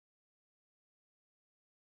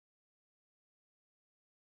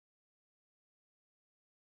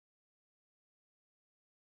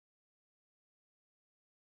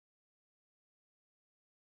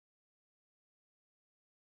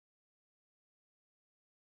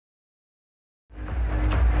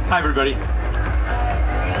Hi, everybody.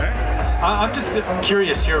 I'm just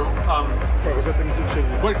curious here,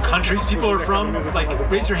 what countries people are from?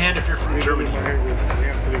 Like, raise your hand if you're from Germany.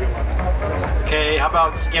 Okay, how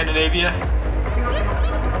about Scandinavia?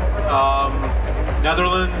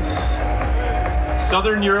 Netherlands?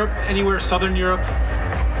 Southern Europe? Anywhere Southern Europe?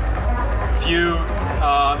 A few.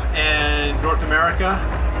 And North America?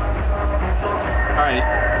 All right.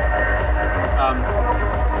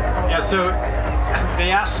 Yeah, so they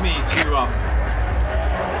asked me to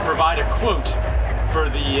provide a quote for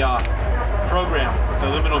the program, the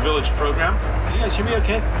Liminal Village program. Can you guys hear me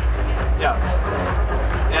okay? Yeah.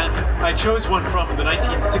 And I chose one from the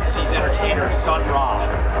 1960s entertainer, Sun Ra.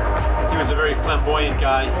 He was a very flamboyant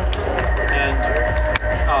guy. And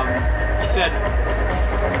he said,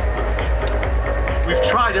 "We've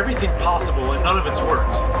tried everything possible and none of it's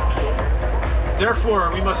worked. Therefore,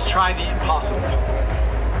 we must try the impossible."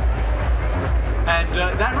 And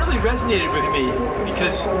that really resonated with me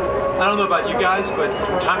because I don't know about you guys, but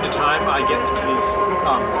from time to time I get into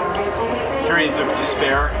these periods of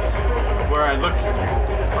despair where I look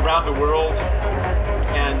around the world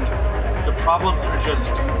and the problems are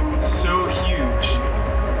just so huge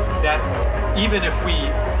that even if we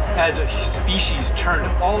as a species turned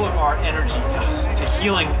all of our energy to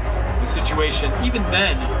healing the situation, even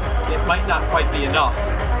then it might not quite be enough.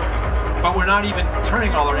 But we're not even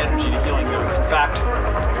turning all our energy to healing those. In fact,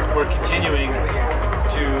 we're continuing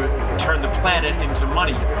to turn the planet into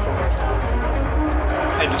money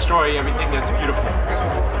and destroy everything that's beautiful.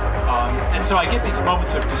 And so I get these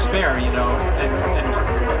moments of despair, you know, and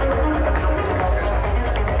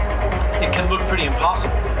it can look pretty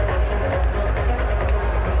impossible.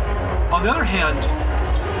 On the other hand,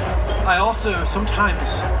 I also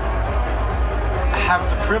sometimes have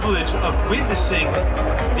the privilege of witnessing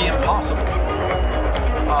the impossible.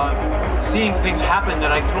 Seeing things happen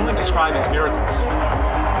that I can only describe as miracles.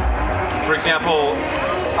 For example,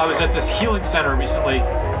 I was at this healing center recently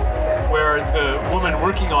where the woman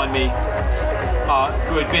working on me,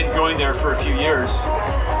 who had been going there for a few years,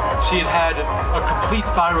 she had had a complete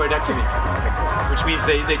thyroidectomy, which means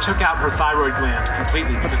they took out her thyroid gland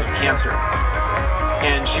completely because of cancer.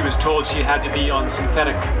 And she was told she had to be on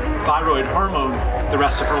synthetic thyroid hormone the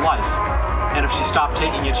rest of her life. And if she stopped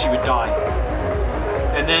taking it, she would die.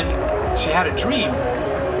 And then she had a dream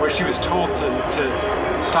where she was told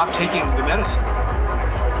to stop taking the medicine.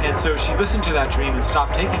 And so she listened to that dream and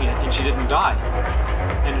stopped taking it, and she didn't die.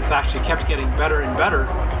 And in fact, she kept getting better and better.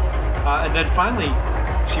 And then finally,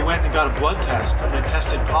 she went and got a blood test, and it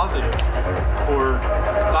tested positive for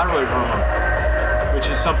thyroid hormone, which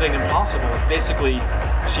is something impossible. Basically,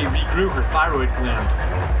 she regrew her thyroid gland.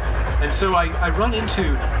 And so I run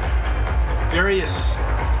into various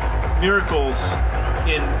miracles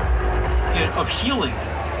of healing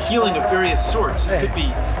of various sorts. It could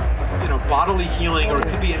be, you know, bodily healing, or it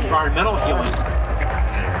could be environmental healing.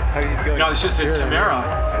 You know, it's just at Tamera,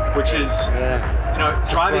 which is, you know,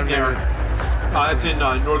 driving there. It's in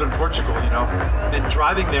northern Portugal, you know, and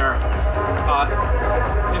driving there,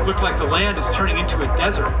 it looked like the land is turning into a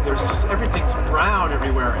desert. There's just, everything's brown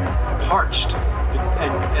everywhere, parched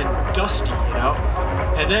and dusty, you know.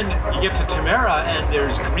 And then you get to Tamera and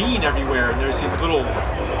there's green everywhere, and there's these little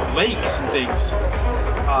lakes and things.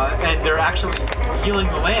 And they're actually healing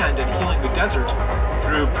the land and healing the desert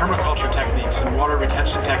through permaculture techniques and water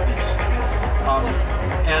retention techniques.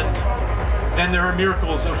 And then there are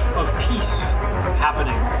miracles of peace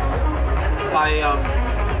happening. I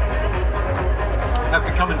have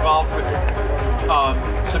become involved with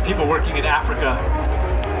some people working in Africa,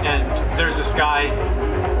 and there's this guy,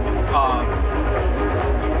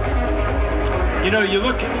 you know, you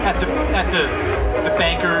look at the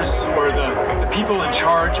bankers or the people in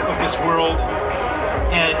charge of this world,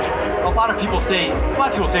 and a lot of people say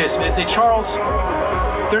this to me. They say, "Charles,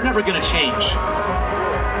 they're never going to change.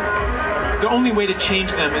 The only way to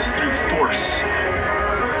change them is through force."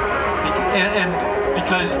 And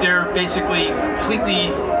because they're basically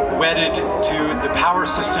completely wedded to the power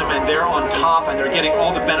system, and they're on top, and they're getting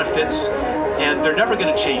all the benefits, and they're never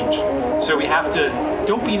going to change. So we have to,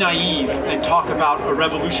 don't be naive and talk about a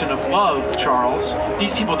revolution of love, Charles.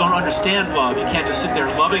 These people don't understand love. You can't just sit there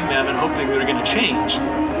loving them and hoping they're going to change,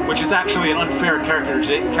 which is actually an unfair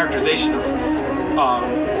characterization of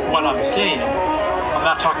what I'm saying. I'm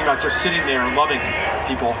not talking about just sitting there and loving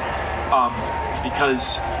people,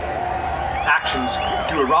 because actions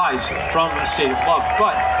do arise from a state of love,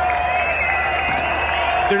 but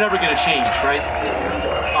they're never going to change, right?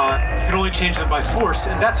 You can only change them by force,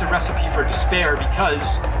 and that's a recipe for despair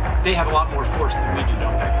because they have a lot more force than we do,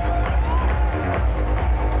 don't they?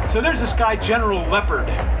 So there's this guy, General Leopard,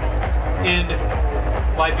 in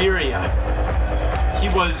Liberia. He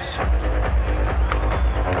was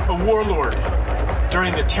a warlord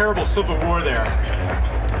during the terrible civil war there.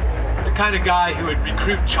 The kind of guy who would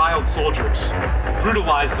recruit child soldiers,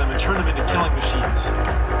 brutalize them, and turn them into killing machines.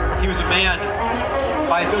 He was a man,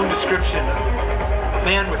 by his own description, a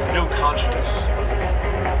man with no conscience.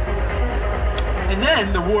 And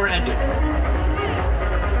then the war ended,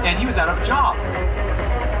 and he was out of a job.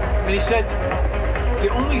 And he said, the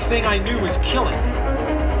only thing I knew was killing.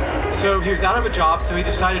 So he was out of a job, so he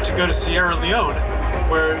decided to go to Sierra Leone,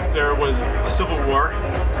 where there was a civil war,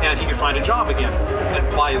 and he could find a job again and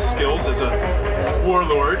apply his skills as a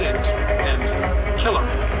warlord and killer.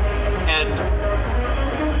 And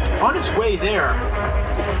on his way there,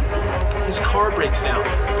 his car breaks down.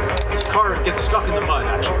 His car gets stuck in the mud,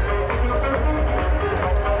 actually.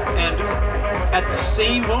 And at the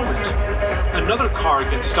same moment, another car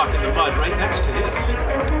gets stuck in the mud right next to his.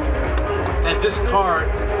 And this car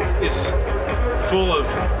is full of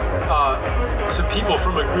some people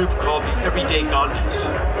from a group called the Everyday Gandhis.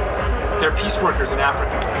 They're peace workers in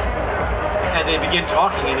Africa. And they begin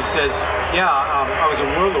talking, and he says, yeah, I was a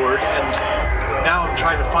warlord, and now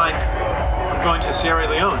I'm going to Sierra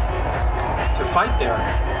Leone to fight there.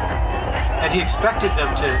 And he expected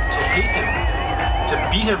them to hate him, to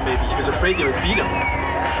beat him maybe. He was afraid they would beat him.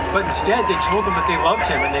 But instead, they told him that they loved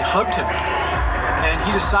him, and they hugged him. And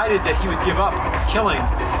he decided that he would give up killing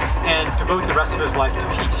and devote the rest of his life to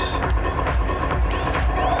peace.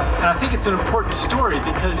 And I think it's an important story,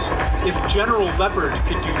 because if General Leopard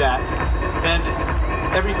could do that, then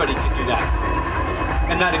everybody could do that.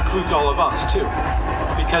 And that includes all of us too.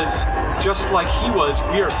 Because just like he was,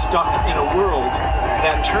 we are stuck in a world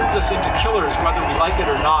that turns us into killers whether we like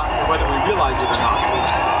it or not, or whether we realize it or not.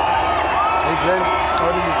 Hey Glenn, how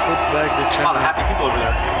do you put back the channel? A lot of happy people over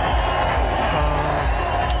there.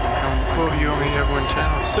 Oh, you only have one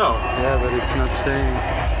channel. So. Yeah, but it's not saying.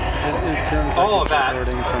 It sounds like all it's of that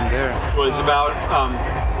recording from there. Was about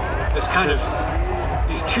this kind of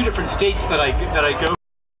these two different states that I go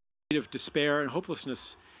of despair and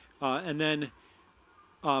hopelessness, and then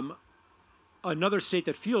another state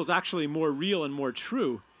that feels actually more real and more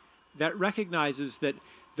true, that recognizes that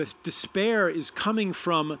the despair is coming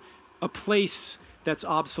from a place that's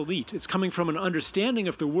obsolete. It's coming from an understanding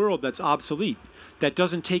of the world that's obsolete, that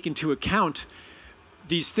doesn't take into account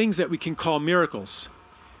these things that we can call miracles.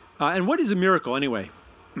 And what is a miracle anyway?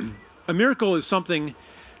 A miracle is something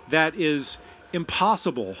that is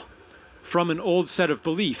impossible from an old set of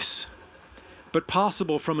beliefs, but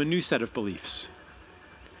possible from a new set of beliefs.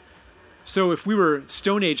 So if we were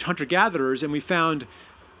Stone Age hunter-gatherers and we found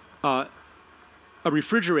a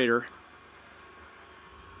refrigerator,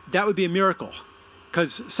 that would be a miracle,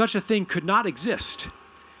 because such a thing could not exist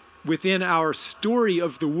within our story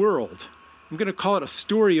of the world. I'm going to call it a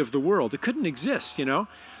story of the world. It couldn't exist, you know?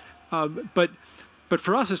 But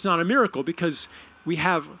for us, it's not a miracle, because we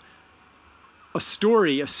have a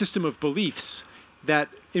story, a system of beliefs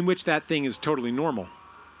in which that thing is totally normal.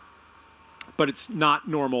 But it's not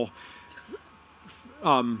normal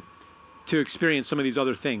to experience some of these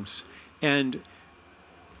other things. And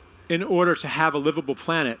in order to have a livable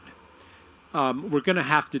planet, we're going to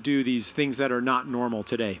have to do these things that are not normal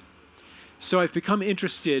today. So I've become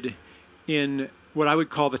interested in what I would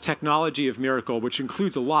call the technology of miracle, which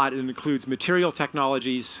includes a lot. It includes material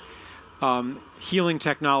technologies, healing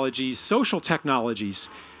technologies, social technologies,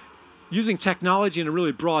 using technology in a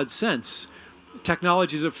really broad sense,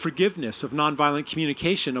 technologies of forgiveness, of nonviolent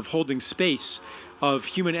communication, of holding space, of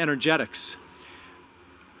human energetics,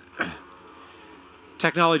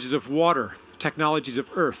 technologies of water, technologies of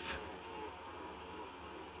earth.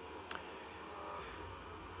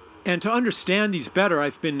 And to understand these better,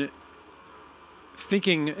 I've been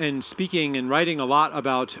thinking and speaking and writing a lot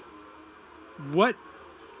about what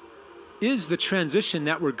is the transition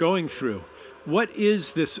that we're going through. What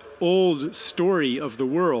is this old story of the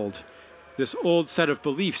world, this old set of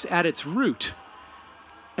beliefs at its root?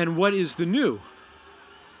 And what is the new?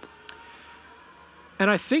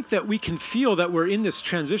 And I think that we can feel that we're in this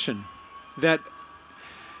transition, that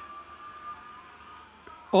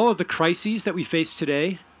all of the crises that we face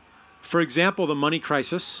today, for example, the money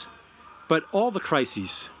crisis, but all the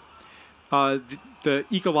crises, the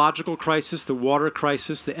ecological crisis, the water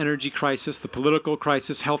crisis, the energy crisis, the political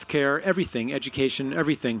crisis, healthcare, everything, education,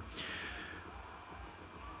 everything.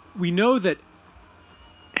 We know that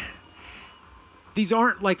these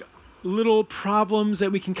aren't like little problems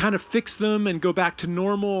that we can kind of fix them and go back to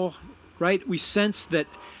normal, right? We sense that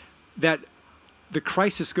the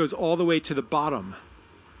crisis goes all the way to the bottom.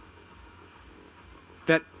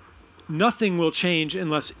 That nothing will change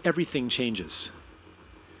unless everything changes.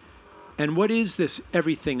 And what is this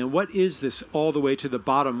everything, and what is this all the way to the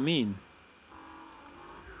bottom mean?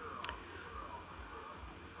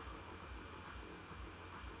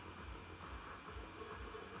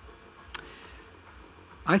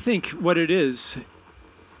 I think what it is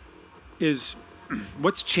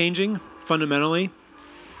what's changing fundamentally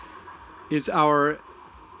is our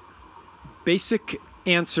basic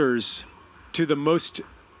answers to the most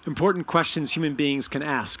important questions human beings can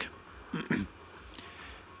ask.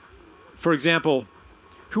 For example,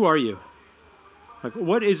 who are you? Like,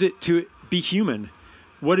 what is it to be human?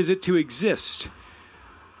 What is it to exist?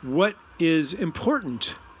 What is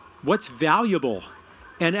important? What's valuable?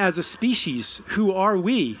 And as a species, who are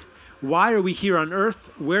we? Why are we here on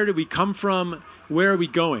Earth? Where did we come from? Where are we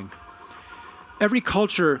going? Every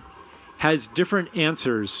culture has different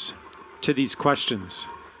answers to these questions.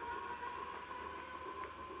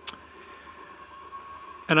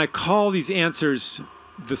 And I call these answers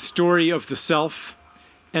the story of the self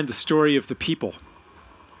and the story of the people.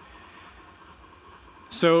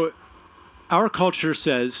 So our culture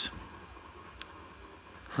says,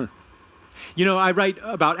 you know, I write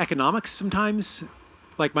about economics sometimes.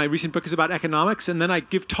 Like my recent book is about economics, and then I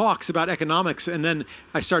give talks about economics, and then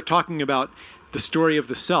I start talking about the story of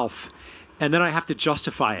the self, and then I have to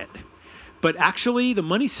justify it. But actually, the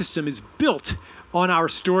money system is built on our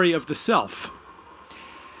story of the self.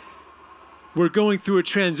 We're going through a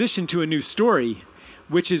transition to a new story,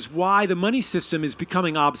 which is why the money system is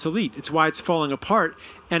becoming obsolete. It's why it's falling apart,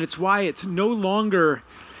 and it's why it's no longer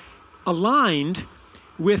aligned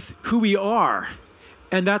with who we are.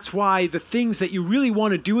 And that's why the things that you really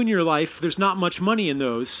want to do in your life, there's not much money in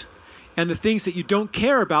those. And the things that you don't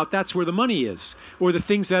care about, that's where the money is. Or the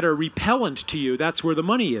things that are repellent to you, that's where the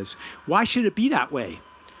money is. Why should it be that way?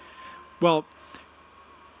 Well,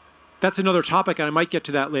 that's another topic, and I might get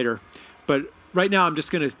to that later. But right now, I'm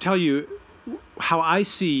just going to tell you how I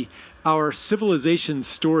see our civilization's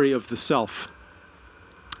story of the self.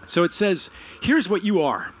 So it says, here's what you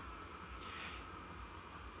are.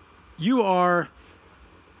 You are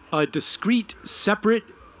a discrete, separate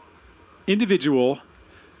individual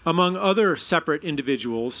among other separate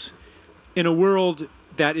individuals in a world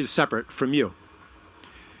that is separate from you.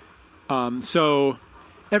 So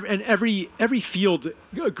every field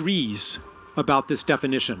agrees about this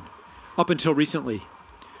definition up until recently.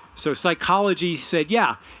 So psychology said,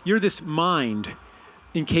 yeah, you're this mind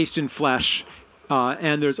encased in flesh,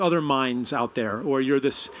 and there's other minds out there, or you're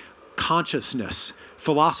this consciousness.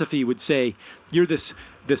 Philosophy would say, you're this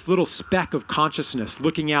little speck of consciousness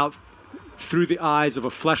looking out through the eyes of a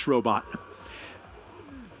flesh robot.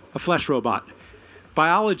 A flesh robot.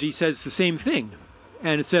 Biology says the same thing.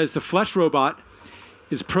 And it says the flesh robot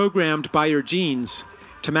is programmed by your genes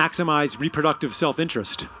to maximize reproductive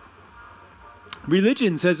self-interest.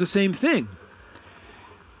 Religion says the same thing.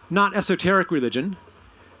 Not esoteric religion,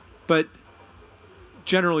 but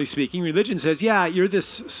generally speaking, religion says, yeah, you're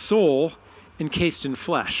this soul encased in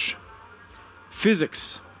flesh.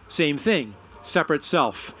 Physics, same thing. Separate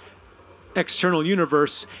self. External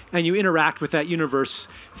universe, and you interact with that universe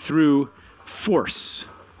through force.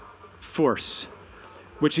 Force.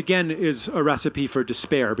 Which again is a recipe for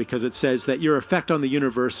despair, because it says that your effect on the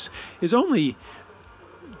universe is only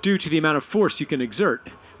due to the amount of force you can exert,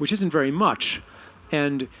 which isn't very much.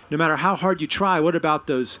 And no matter how hard you try, what about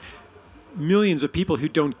those millions of people who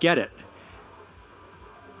don't get it?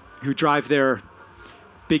 Who drive their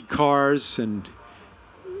big cars and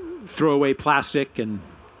throw away plastic and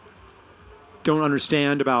don't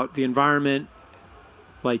understand about the environment.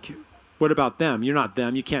 Like, what about them? You're not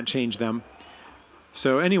them. You can't change them.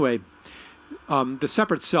 So anyway, the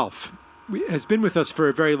separate self has been with us for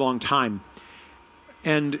a very long time.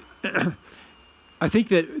 And I think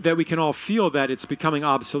that we can all feel that it's becoming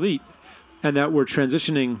obsolete and that we're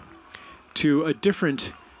transitioning to a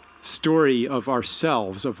different story of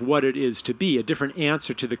ourselves, of what it is to be, a different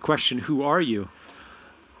answer to the question, who are you?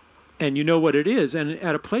 And you know what it is. And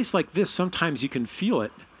at a place like this, sometimes you can feel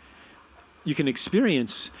it. You can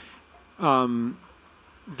experience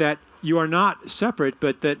that you are not separate,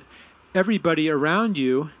 but that everybody around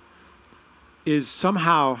you is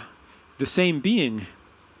somehow the same being,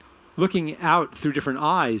 looking out through different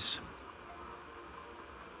eyes.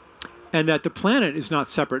 And that the planet is not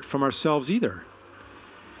separate from ourselves either.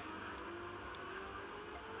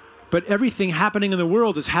 But everything happening in the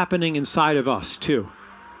world is happening inside of us too.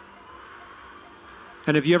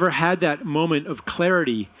 And have you ever had that moment of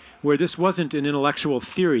clarity where this wasn't an intellectual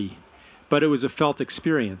theory, but it was a felt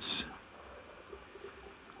experience?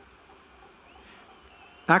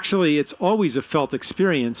 Actually, it's always a felt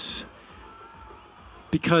experience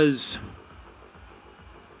Because,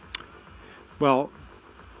 well,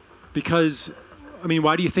 I mean,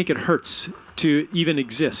 why do you think it hurts to even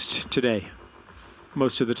exist today,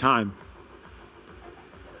 most of the time?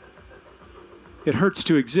 It hurts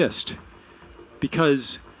to exist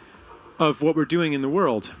because of what we're doing in the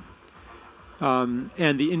world. And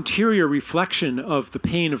the interior reflection of the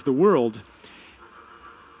pain of the world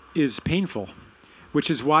is painful,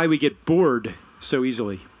 which is why we get bored so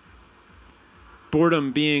easily.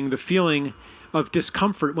 Boredom being the feeling of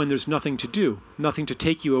discomfort when there's nothing to do, nothing to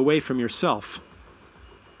take you away from yourself.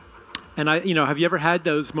 And have you ever had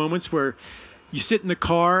those moments where you sit in the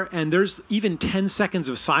car and there's even 10 seconds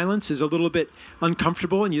of silence is a little bit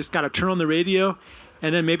uncomfortable and you just got to turn on the radio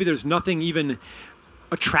and then maybe there's nothing even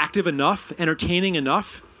attractive enough, entertaining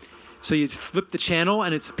enough, so you flip the channel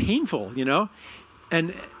and it's painful,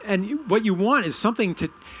 and what you want is something to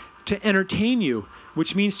entertain you,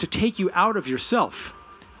 which means to take you out of yourself.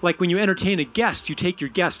 Like when you entertain a guest, you take your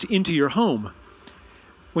guest into your home.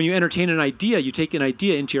 When you entertain an idea, you take an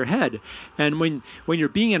idea into your head. And when you're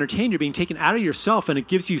being entertained, you're being taken out of yourself and it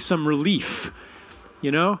gives you some relief.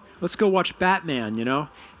 Let's go watch Batman,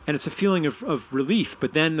 and it's a feeling of relief,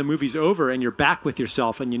 but then the movie's over and you're back with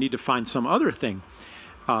yourself and you need to find some other thing.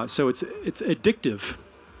 So it's addictive.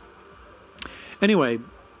 Anyway,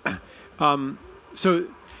 so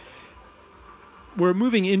we're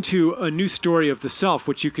moving into a new story of the self,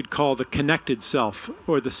 which you could call the connected self,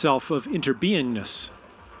 or the self of interbeingness.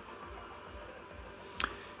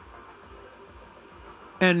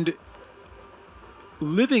 And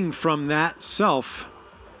living from that self,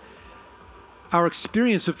 our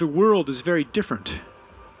experience of the world is very different.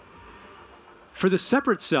 For the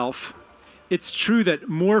separate self, it's true that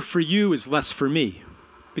more for you is less for me,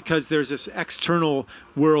 because there's this external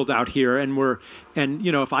world out here, and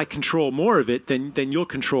if I control more of it, then you'll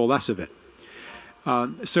control less of it.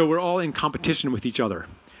 So we're all in competition with each other.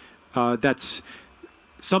 That's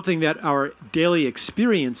something that our daily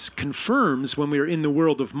experience confirms when we're in the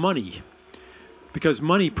world of money, because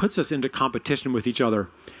money puts us into competition with each other,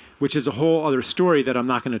 which is a whole other story that I'm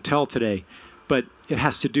not going to tell today, but it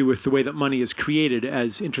has to do with the way that money is created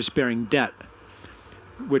as interest-bearing debt,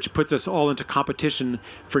 which puts us all into competition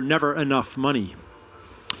for never enough money.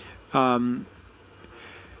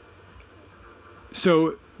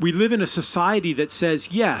 So we live in a society that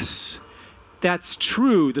says, yes, that's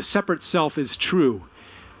true, the separate self is true.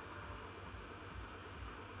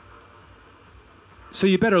 So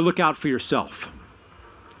you better look out for yourself.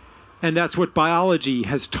 And that's what biology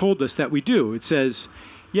has told us that we do. It says,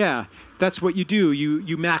 yeah, that's what you do.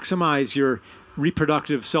 You maximize your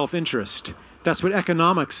reproductive self-interest. That's what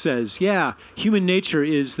economics says. Yeah, human nature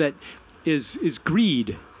is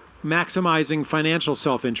greed, maximizing financial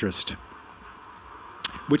self-interest,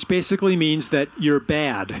 which basically means that you're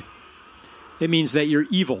bad. It means that you're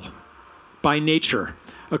evil by nature,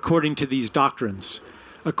 according to these doctrines,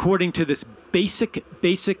 according to this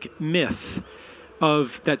basic myth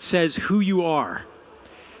that says who you are.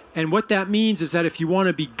 And what that means is that if you want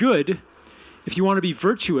to be good, if you want to be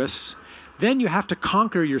virtuous, then you have to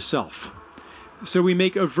conquer yourself. So we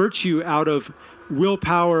make a virtue out of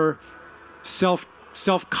willpower,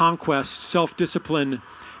 self-conquest, self-discipline,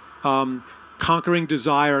 conquering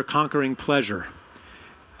desire, conquering pleasure,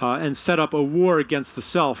 and set up a war against the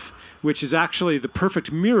self, which is actually the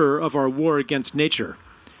perfect mirror of our war against nature.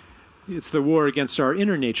 It's the war against our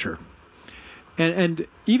inner nature. And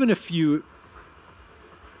even if you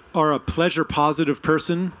are a pleasure-positive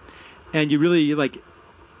person and you really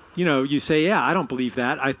you say, yeah, I don't believe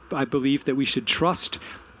that. I believe that we should trust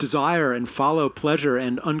desire and follow pleasure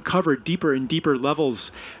and uncover deeper and deeper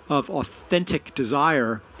levels of authentic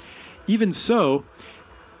desire. Even so,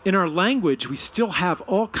 in our language, we still have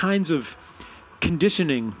all kinds of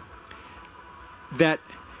conditioning that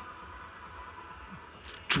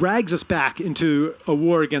drags us back into a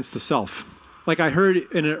war against the self. Like I heard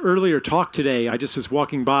in an earlier talk today, I just was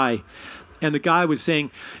walking by, and the guy was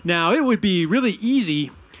saying, now it would be really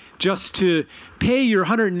easy just to pay your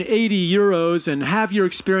 180 euros and have your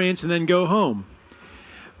experience and then go home.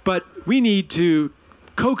 But we need to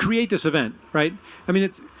co-create this event, right? I mean,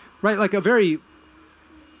 it's right, like a very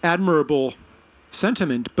admirable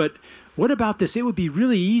sentiment, but what about this? It would be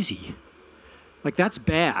really easy. Like, that's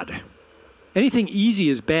bad. Anything easy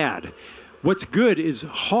is bad. What's good is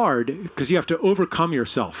hard because you have to overcome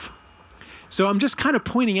yourself. So I'm just kind of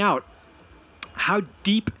pointing out how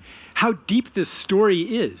deep this story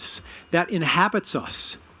is that inhabits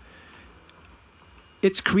us.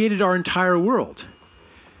 It's created our entire world.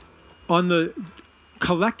 On the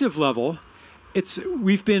collective level,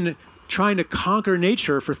 we've been trying to conquer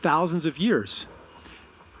nature for thousands of years.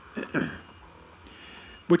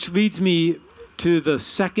 which leads me to the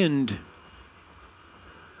second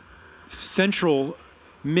central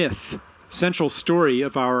myth, central story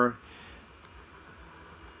of our...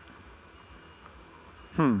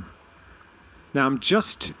 Now I'm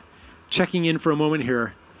just checking in for a moment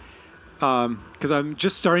here, because I'm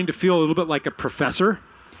just starting to feel a little bit like a professor,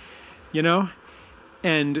 you know?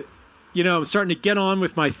 And, you know, I'm starting to get on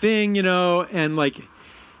with my thing, you know, and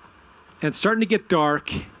it's starting to get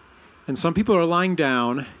dark, and some people are lying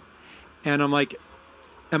down, and I'm like,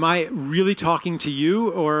 am I really talking to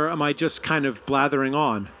you, or am I just kind of blathering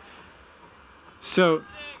on? So,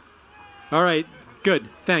 all right, good,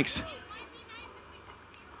 thanks.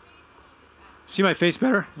 See my face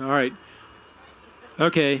better? All right.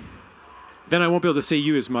 Okay. Then I won't be able to say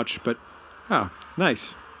you as much, but, oh,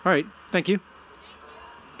 nice. All right, thank you.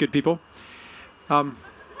 Good people. All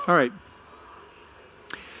right.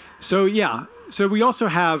 So, yeah, so we also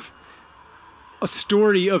have a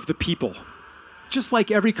story of the people, just like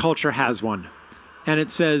every culture has one. And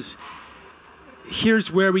it says, here's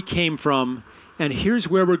where we came from, and here's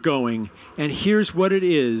where we're going, and here's what it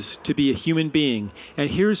is to be a human being, and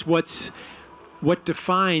here's what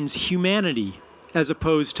defines humanity as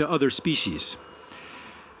opposed to other species.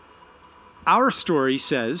 Our story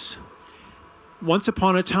says, once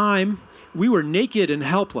upon a time, we were naked and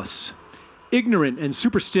helpless, ignorant and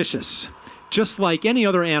superstitious, just like any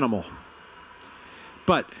other animal.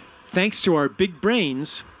 But thanks to our big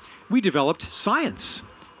brains, we developed science,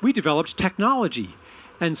 we developed technology,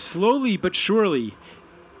 and slowly but surely,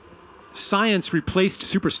 science replaced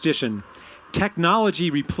superstition, technology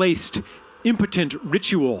replaced impotent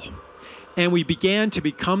ritual, and we began to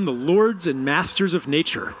become the lords and masters of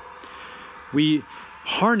nature. We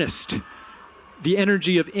harnessed the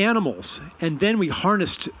energy of animals, and then we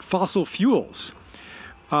harnessed fossil fuels.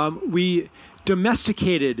 We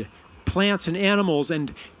domesticated plants and animals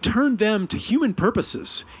and turned them to human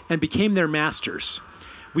purposes and became their masters.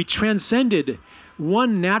 We transcended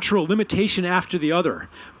one natural limitation after the other,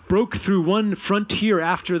 broke through one frontier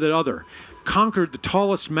after the other, conquered the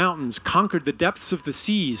tallest mountains, conquered the depths of the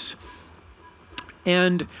seas.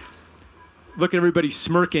 And look at everybody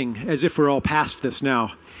smirking as if we're all past this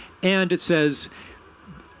now. And it says,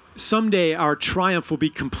 someday our triumph will be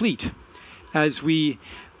complete as we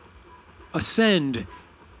ascend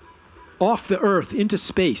off the earth into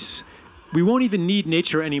space. We won't even need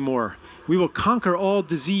nature anymore. We will conquer all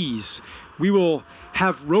disease. We will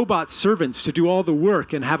have robot servants to do all the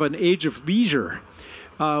work and have an age of leisure.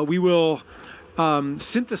 We will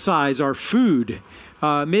synthesize our food.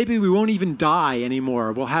 Maybe we won't even die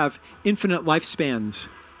anymore. We'll have infinite lifespans,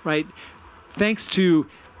 right? Thanks to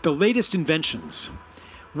the latest inventions.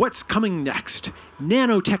 What's coming next?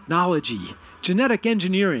 Nanotechnology, genetic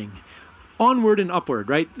engineering, onward and upward,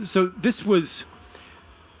 right? So this was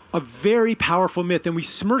a very powerful myth, and we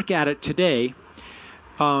smirk at it today.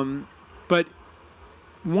 But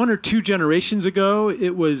 1 or 2 generations ago,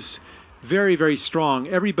 it was very, very strong.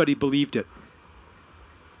 Everybody believed it.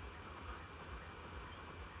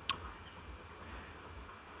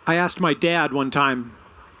 I asked my dad one time.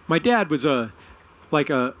 My dad was like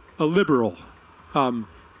a liberal,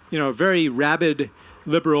 you know, a very rabid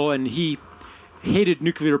liberal, and he hated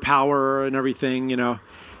nuclear power and everything, you know.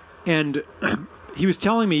 And he was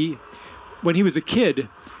telling me when he was a kid,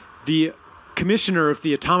 the commissioner of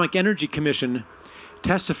the Atomic Energy Commission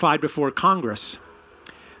testified before Congress.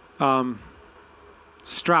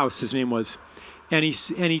 Strauss, his name was, and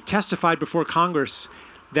he testified before Congress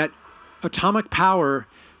that atomic power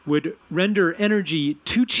would render energy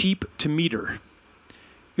too cheap to meter.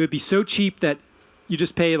 It would be so cheap that you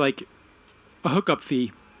just pay like a hookup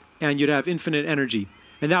fee and you'd have infinite energy.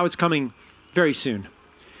 And that was coming very soon.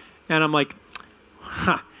 And I'm like,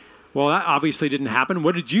 huh, well, that obviously didn't happen.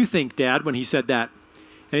 What did you think, Dad, when he said that?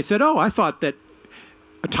 And he said, oh, I thought that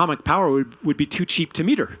atomic power would be too cheap to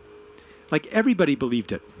meter. Like everybody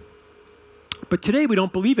believed it. But today we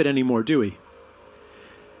don't believe it anymore, do we?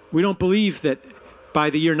 We don't believe that by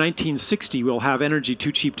the year 1960 we'll have energy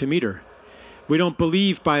too cheap to meter. We don't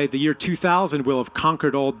believe by the year 2000 we'll have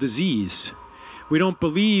conquered all disease. We don't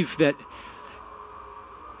believe that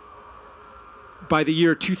by the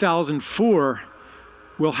year 2004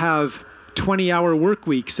 we'll have 20-hour work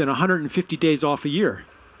weeks and 150 days off a year.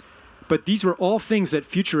 But these were all things that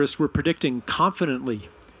futurists were predicting confidently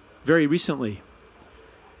very recently.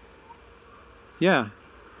 Yeah.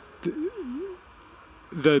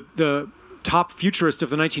 The top futurist of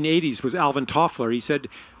the 1980s was Alvin Toffler. He said,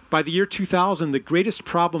 by the year 2000, the greatest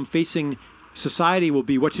problem facing society will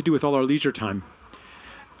be what to do with all our leisure time.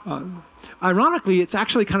 Ironically, it's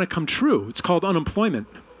actually kind of come true. It's called unemployment.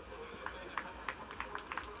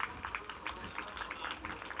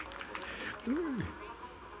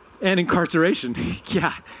 And incarceration.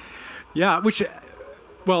 Yeah. Yeah, which,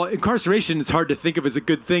 well, incarceration is hard to think of as a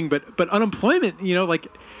good thing, but unemployment, you know, like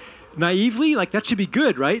naively, like that should be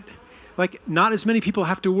good, right? Like not as many people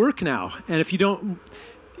have to work now. And if you don't,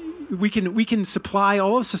 we can supply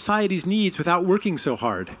all of society's needs without working so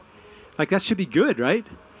hard. Like that should be good, right?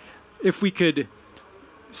 If we could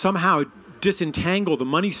somehow disentangle the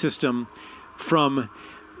money system from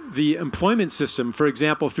the employment system, for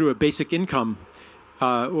example, through a basic income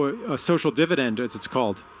or a social dividend, as it's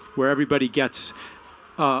called, where everybody gets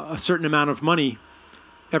a certain amount of money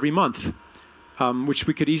every month, which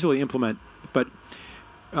we could easily implement. But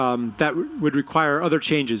that would require other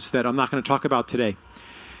changes that I'm not going to talk about today.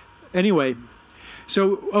 Anyway,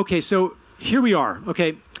 so, okay, so here we are.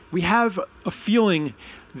 Okay, we have a feeling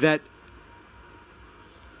that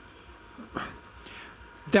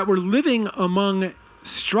we're living among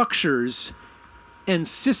structures and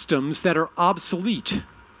systems that are obsolete.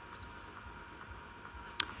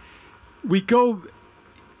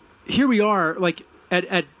 Here we are, like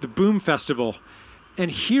at the Boom Festival,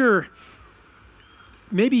 and here,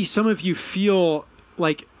 maybe some of you feel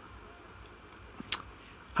like,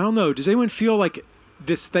 I don't know, does anyone feel like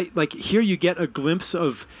this, like here you get a glimpse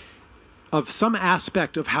of some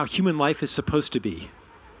aspect of how human life is supposed to be,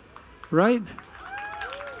 right?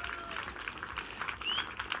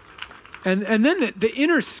 And then the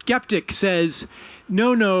inner skeptic says,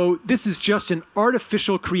 no, this is just an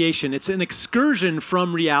artificial creation. It's an excursion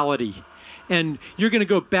from reality. And you're going to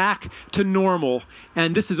go back to normal.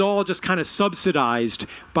 And this is all just kind of subsidized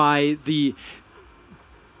by the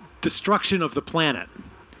destruction of the planet.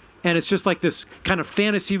 And it's just like this kind of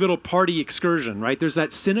fantasy little party excursion, right? There's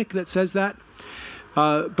that cynic that says that.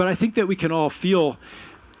 But I think that we can all feel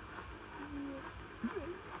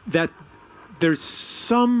that there's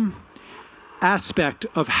some aspect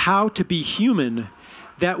of how to be human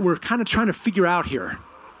that we're kind of trying to figure out here.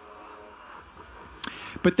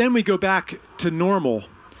 But then we go back to normal,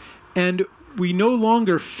 and we no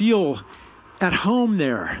longer feel at home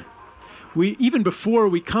there. Even before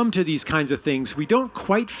we come to these kinds of things, we don't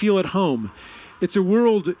quite feel at home. It's a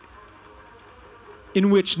world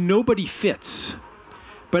in which nobody fits,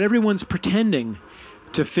 but everyone's pretending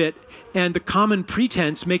to fit, and the common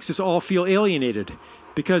pretense makes us all feel alienated.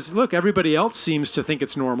 Because, look, everybody else seems to think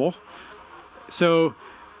it's normal. So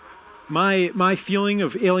my feeling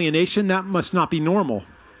of alienation, that must not be normal.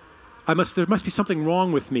 There must be something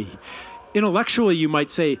wrong with me. Intellectually, you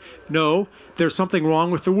might say, no, there's something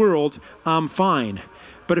wrong with the world. I'm fine.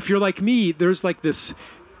 But if you're like me, there's like this,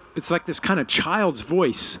 it's like this kind of child's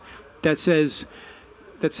voice that says,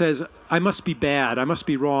 I must be bad, I must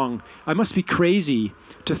be wrong, I must be crazy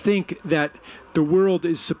to think that the world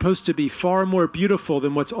is supposed to be far more beautiful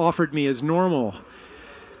than what's offered me as normal.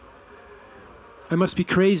 I must be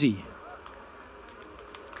crazy.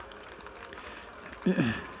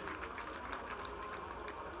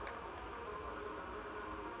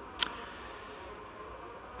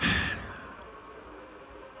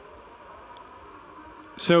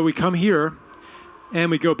 So we come here,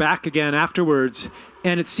 and we go back again afterwards,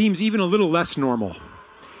 and it seems even a little less normal.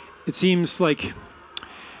 It seems like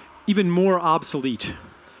even more obsolete.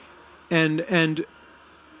 And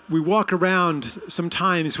we walk around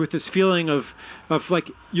sometimes with this feeling of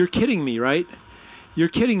like, you're kidding me, right? You're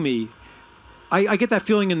kidding me. I get that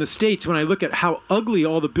feeling in the States when I look at how ugly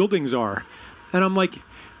all the buildings are. And I'm like,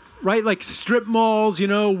 right, like strip malls, you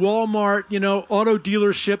know, Walmart, you know, auto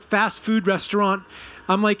dealership, fast food restaurant.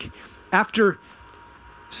 I'm like, after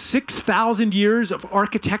 6,000 years of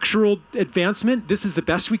architectural advancement, this is the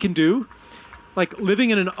best we can do? Like living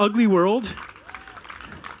in an ugly world?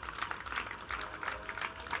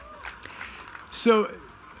 So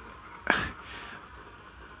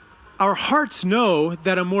our hearts know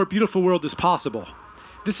that a more beautiful world is possible.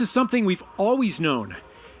 This is something we've always known,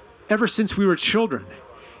 ever since we were children.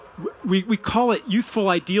 We call it youthful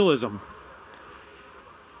idealism,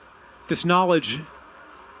 this knowledge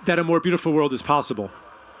that a more beautiful world is possible.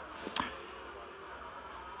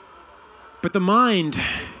 But the mind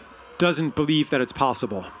doesn't believe that it's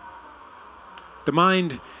possible. The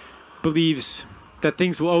mind believes that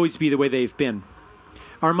things will always be the way they've been.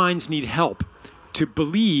 Our minds need help to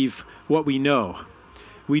believe what we know.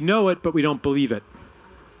 We know it, but we don't believe it.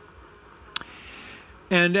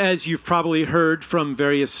 And as you've probably heard from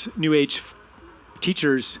various New Age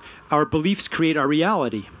teachers, our beliefs create our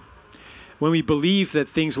reality. When we believe that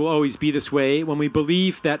things will always be this way, when we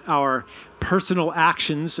believe that our personal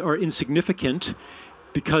actions are insignificant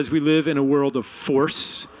because we live in a world of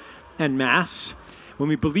force and mass, when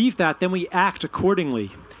we believe that, then we act accordingly,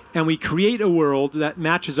 and we create a world that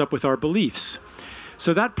matches up with our beliefs.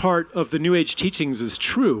 So that part of the New Age teachings is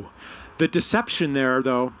true. The deception there,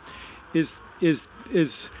 though, is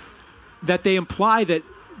that they imply that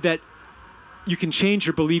you can change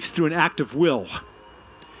your beliefs through an act of will.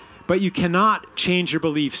 But you cannot change your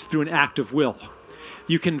beliefs through an act of will.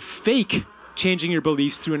 You can fake changing your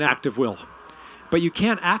beliefs through an act of will. But you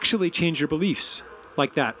can't actually change your beliefs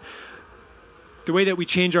like that. The way that we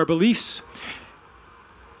change our beliefs,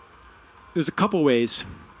 there's a couple ways.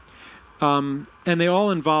 And they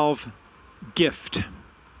all involve gift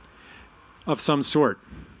of some sort.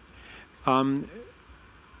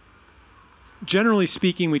 Generally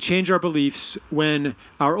speaking, we change our beliefs when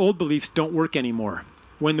our old beliefs don't work anymore,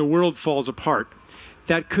 when the world falls apart.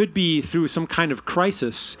 That could be through some kind of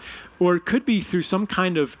crisis, or it could be through some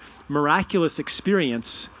kind of miraculous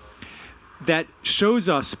experience that shows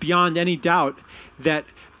us beyond any doubt that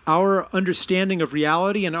our understanding of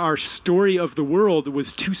reality and our story of the world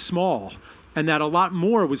was too small, and that a lot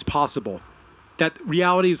more was possible, that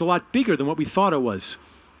reality is a lot bigger than what we thought it was.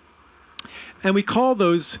 And we call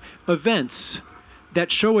those events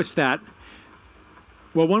that show us that,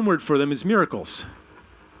 well, one word for them is miracles,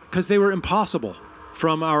 because they were impossible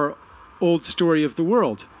from our old story of the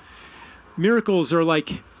world. Miracles are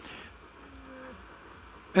like,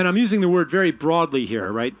 and I'm using the word very broadly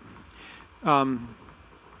here, right?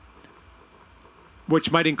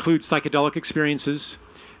 Which might include psychedelic experiences,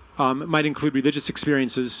 it might include religious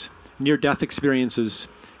experiences, near-death experiences,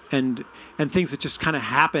 and things that just kind of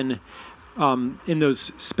happen in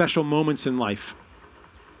those special moments in life.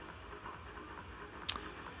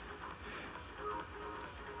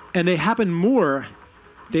 And they happen more,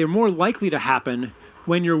 they are more likely to happen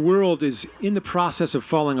when your world is in the process of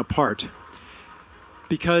falling apart.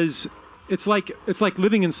 Because it's like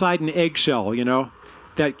living inside an eggshell, you know,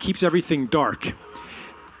 that keeps everything dark.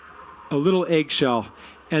 A little eggshell.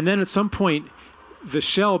 And then at some point, the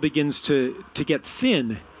shell begins to get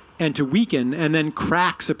thin and to weaken, and then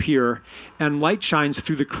cracks appear, and light shines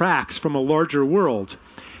through the cracks from a larger world.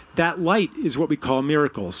 That light is what we call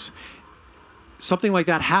miracles. Something like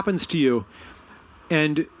that happens to you,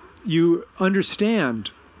 and you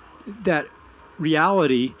understand that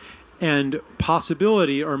reality and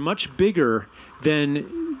possibility are much bigger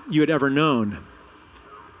than you had ever known.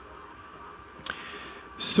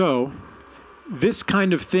 So, this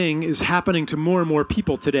kind of thing is happening to more and more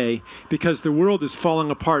people today because the world is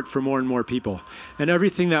falling apart for more and more people. And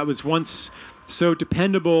everything that was once so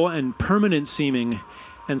dependable and permanent seeming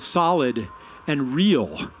and solid and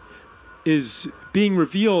real is being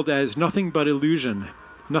revealed as nothing but illusion,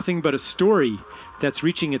 nothing but a story that's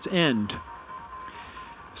reaching its end.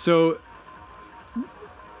 So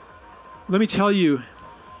let me tell you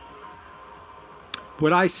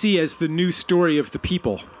what I see as the new story of the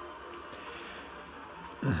people.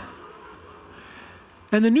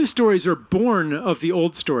 And the new stories are born of the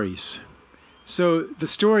old stories. So the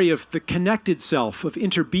story of the connected self, of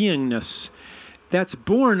interbeingness, that's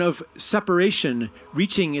born of separation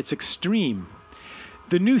reaching its extreme.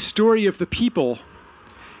 The new story of the people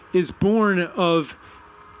is born of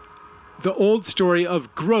the old story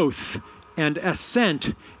of growth and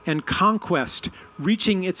ascent and conquest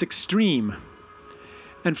reaching its extreme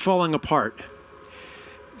and falling apart.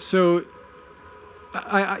 So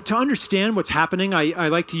to understand what's happening, I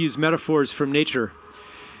like to use metaphors from nature.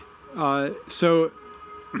 And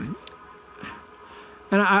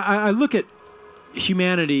I look at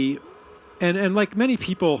humanity, and like many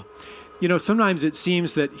people, you know, sometimes it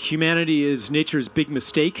seems that humanity is nature's big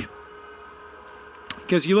mistake.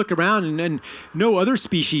 Because you look around and no other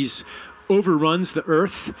species overruns the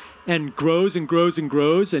earth and grows and grows and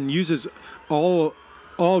grows and uses all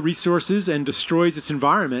resources and destroys its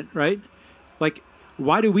environment, right? Like,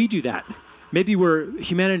 why do we do that? Maybe we're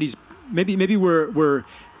humanity's, maybe we're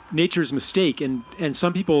nature's mistake, and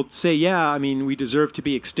some people say, yeah, I mean, we deserve to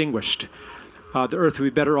be extinguished. The earth would be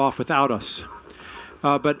better off without us.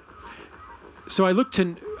 But so I look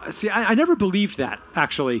to see. I never believed that,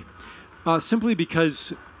 actually, simply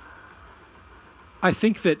because I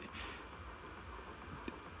think that,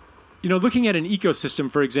 you know, looking at an ecosystem,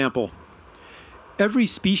 for example, every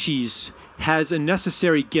species has a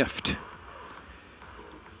necessary gift,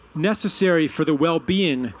 necessary for the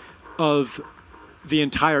well-being of the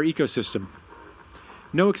entire ecosystem.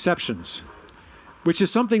 No exceptions. Which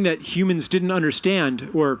is something that humans didn't understand,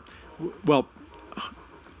 or, well,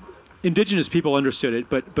 indigenous people understood it,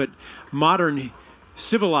 but modern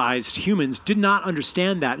civilized humans did not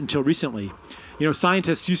understand that until recently. You know,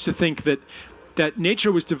 scientists used to think that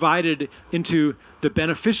nature was divided into the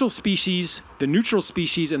beneficial species, the neutral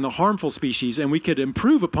species, and the harmful species, and we could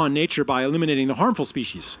improve upon nature by eliminating the harmful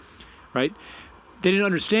species, right? They didn't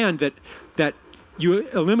understand that you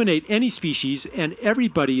eliminate any species and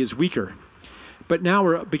everybody is weaker. But now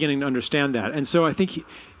we're beginning to understand that. And so I think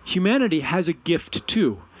humanity has a gift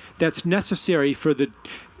too that's necessary for the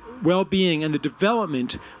well-being and the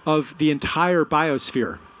development of the entire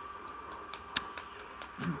biosphere.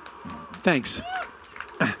 Thanks.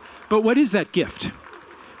 But what is that gift?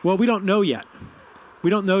 Well, we don't know yet. We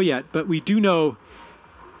don't know yet, but we do know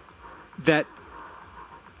that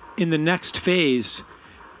in the next phase,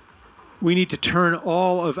 we need to turn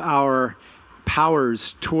all of our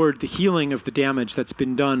powers toward the healing of the damage that's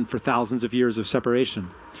been done for thousands of years of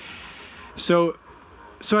separation. So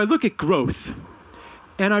I look at growth,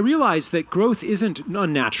 and I realize that growth isn't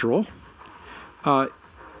unnatural.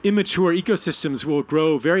 Immature ecosystems will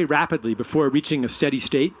grow very rapidly before reaching a steady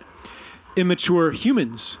state. Immature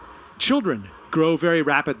humans, children, grow very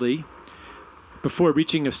rapidly before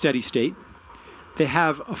reaching a steady state. They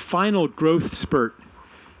have a final growth spurt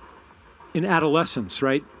in adolescence,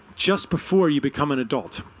 right? Just before you become an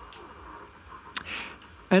adult.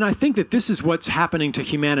 And I think that this is what's happening to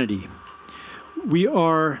humanity. We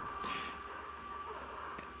are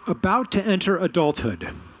about to enter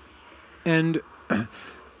adulthood. And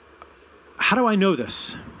how do I know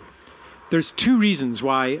this? There's two reasons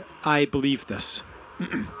why I believe this.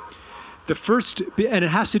 The first, and it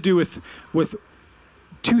has to do with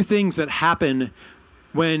two things that happen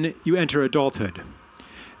when you enter adulthood.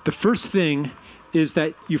 The first thing is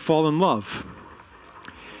that you fall in love.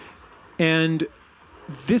 And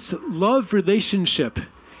this love relationship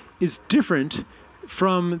is different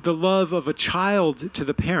from the love of a child to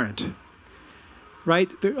the parent, right?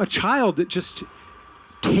 A child that just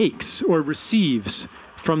takes or receives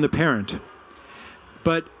from the parent.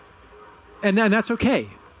 And that's okay.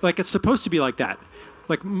 Like, it's supposed to be like that.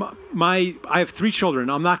 Like, I have 3 children.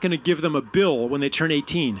 I'm not going to give them a bill when they turn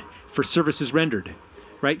 18 for services rendered,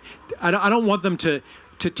 right? I don't want them to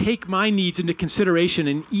take my needs into consideration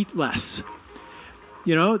and eat less.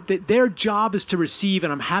 You know, their job is to receive,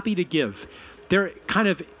 and I'm happy to give. They're kind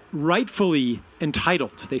of rightfully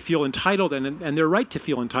entitled. They feel entitled, and they're right to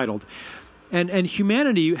feel entitled. And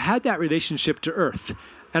humanity had that relationship to Earth.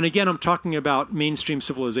 And again, I'm talking about mainstream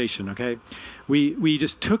civilization, okay? We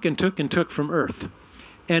just took and took and took from Earth.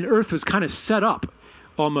 And Earth was kind of set up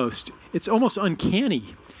almost. It's almost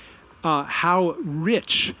uncanny how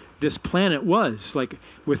rich this planet was, like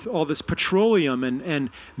with all this petroleum and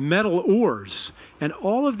metal ores and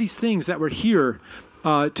all of these things that were here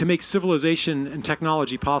to make civilization and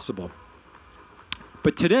technology possible.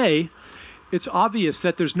 But today, it's obvious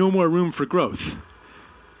that there's no more room for growth.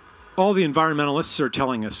 All the environmentalists are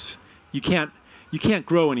telling us you can't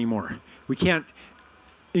grow anymore. We can't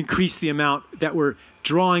increase the amount that we're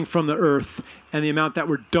drawing from the earth and the amount that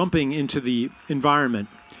we're dumping into the environment.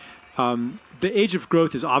 The age of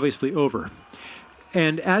growth is obviously over.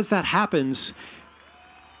 And as that happens,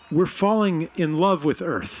 we're falling in love with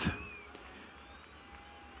Earth.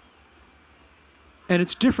 And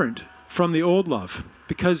it's different from the old love,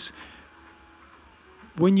 because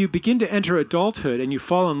when you begin to enter adulthood and you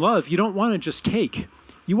fall in love, you don't want to just take.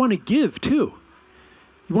 You want to give, too.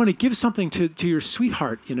 You want to give something to your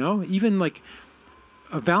sweetheart, you know, even like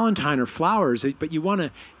a Valentine or flowers, but you want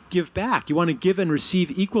to give back. You want to give and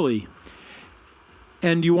receive equally.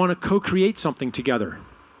 And you want to co-create something together.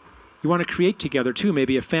 You want to create together, too,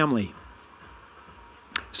 maybe a family.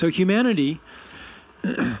 So humanity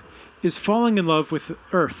is falling in love with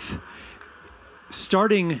Earth,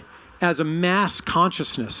 starting as a mass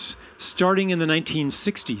consciousness, starting in the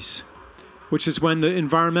 1960s, which is when the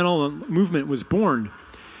environmental movement was born.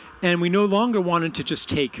 And we no longer wanted to just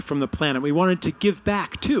take from the planet. We wanted to give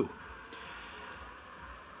back, too.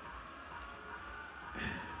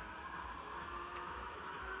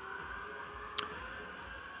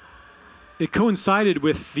 It coincided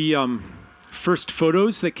with the first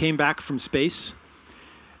photos that came back from space.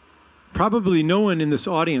 Probably no one in this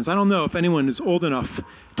audience, I don't know if anyone is old enough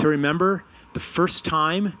to remember the first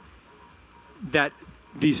time that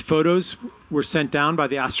these photos were sent down by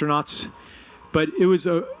the astronauts, but it was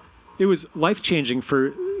life-changing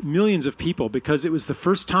for millions of people, because it was the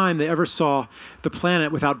first time they ever saw the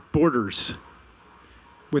planet without borders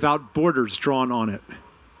drawn on it.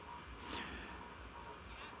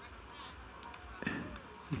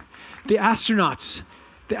 The astronauts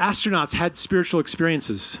had spiritual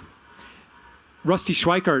experiences. Rusty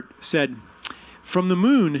Schweikart said, from the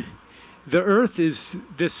moon, the Earth is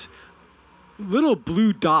this little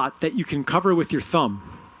blue dot that you can cover with your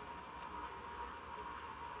thumb.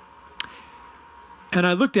 And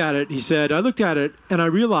I looked at it, he said, I looked at it and I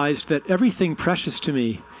realized that everything precious to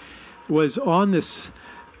me was on this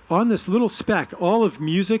on this little speck, all of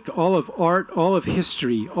music, all of art, all of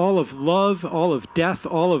history, all of love, all of death,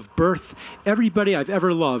 all of birth, everybody I've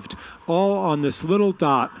ever loved, all on this little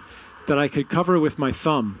dot that I could cover with my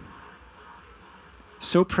thumb.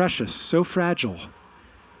 So precious, so fragile.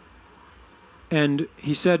 And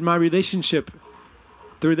he said, the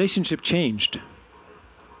relationship changed.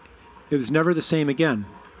 It was never the same again.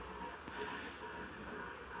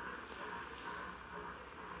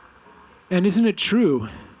 And isn't it true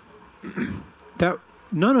that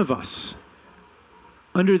none of us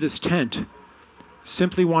under this tent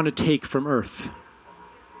simply want to take from Earth?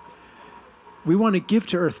 We want to give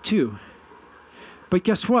to Earth too. But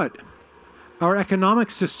guess what? Our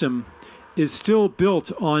economic system is still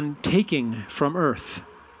built on taking from Earth.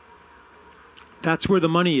 That's where the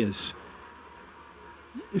money is.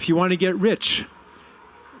 If you want to get rich,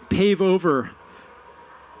 pave over,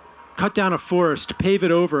 cut down a forest, pave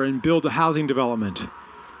it over, and build a housing development.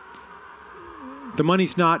 The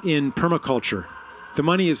money's not in permaculture. The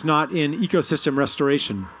money is not in ecosystem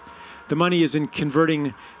restoration. The money is in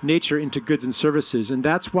converting nature into goods and services, and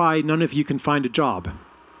that's why none of you can find a job.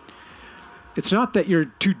 It's not that you're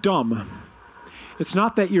too dumb. It's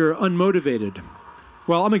not that you're unmotivated.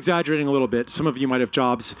 Well, I'm exaggerating a little bit. Some of you might have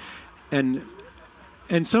jobs, and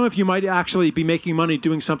some of you might actually be making money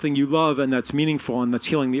doing something you love and that's meaningful and that's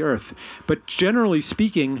healing the earth. But generally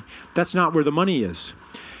speaking, that's not where the money is.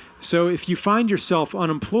 So if you find yourself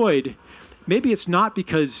unemployed, maybe it's not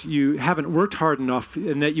because you haven't worked hard enough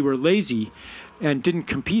and that you were lazy and didn't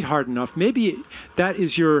compete hard enough. Maybe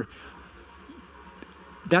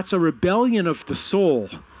that's a rebellion of the soul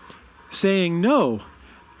saying, no,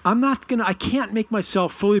 I can't make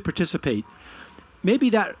myself fully participate. Maybe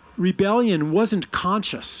that rebellion wasn't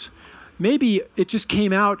conscious. Maybe it just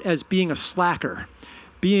came out as being a slacker,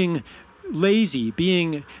 being lazy,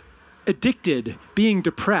 being addicted, being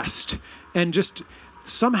depressed, and just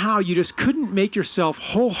somehow you just couldn't make yourself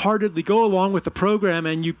wholeheartedly go along with the program,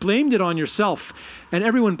 and you blamed it on yourself, and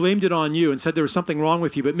everyone blamed it on you and said there was something wrong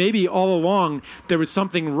with you, but maybe all along there was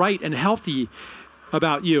something right and healthy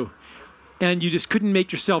about you, and you just couldn't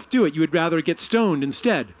make yourself do it. You would rather get stoned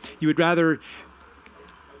instead. You would rather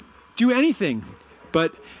do anything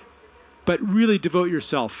but really devote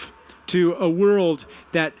yourself to a world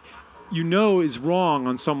that you know is wrong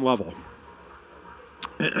on some level.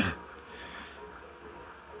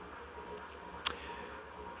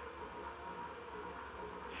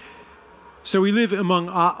 So we live among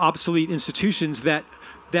obsolete institutions that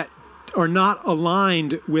are not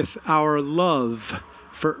aligned with our love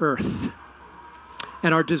for Earth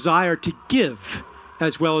and our desire to give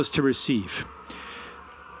as well as to receive.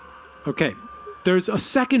 Okay, there's a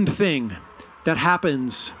second thing that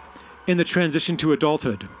happens in the transition to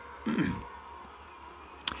adulthood.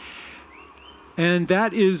 And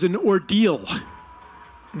that is an ordeal,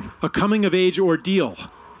 a coming-of-age ordeal.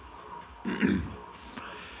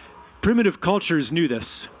 Primitive cultures knew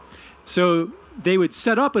this. So they would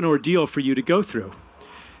set up an ordeal for you to go through.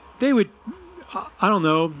 They would, I don't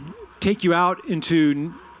know, take you out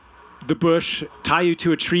into the bush, tie you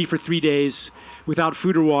to a tree for 3 days without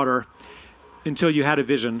food or water until you had a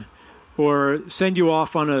vision, or send you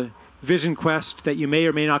off on a vision quest that you may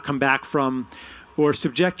or may not come back from, or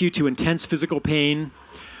subject you to intense physical pain,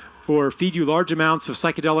 or feed you large amounts of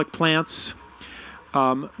psychedelic plants.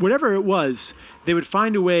 Whatever it was, they would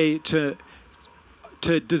find a way to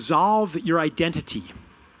dissolve your identity.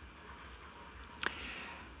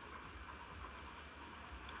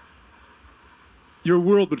 Your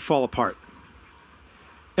world would fall apart.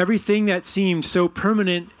 Everything that seemed so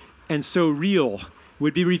permanent and so real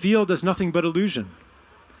would be revealed as nothing but illusion.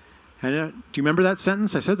 And do you remember that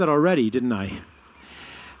sentence? I said that already, didn't I?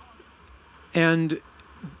 And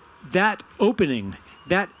that opening,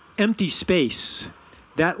 that empty space,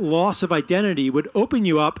 that loss of identity would open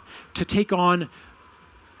you up to take on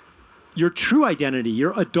your true identity,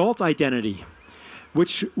 your adult identity,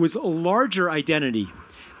 which was a larger identity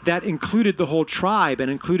that included the whole tribe and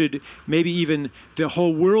included maybe even the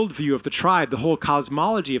whole worldview of the tribe, the whole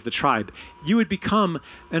cosmology of the tribe. You would become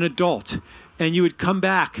an adult, and you would come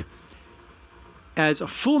back as a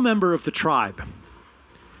full member of the tribe.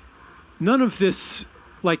 None of this,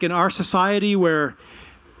 like in our society where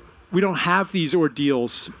we don't have these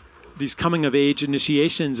ordeals, these coming-of-age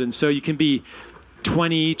initiations, and so you can be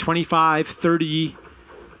 20, 25, 30,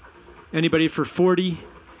 anybody for 40,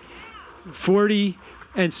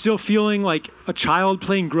 and still feeling like a child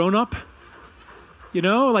playing grown-up. You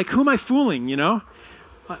know, like, who am I fooling, you know?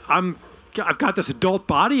 I've got this adult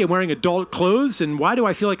body, I'm wearing adult clothes, and why do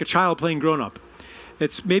I feel like a child playing grown-up?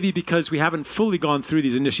 It's maybe because we haven't fully gone through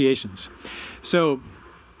these initiations. So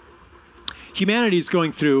Humanity is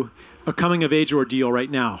going through a coming-of-age ordeal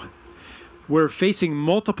right now. We're facing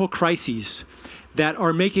multiple crises that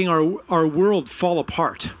are making our world fall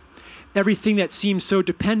apart. Everything that seems so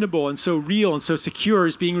dependable and so real and so secure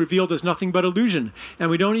is being revealed as nothing but illusion, and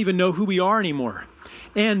we don't even know who we are anymore.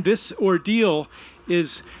 And this ordeal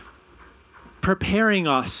is preparing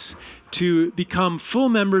us to become full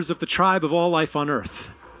members of the tribe of all life on earth.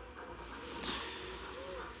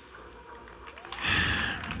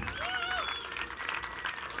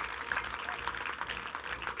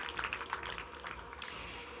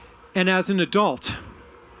 And as an adult,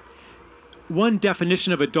 one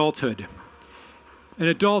definition of adulthood, an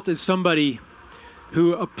adult is somebody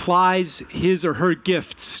who applies his or her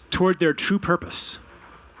gifts toward their true purpose,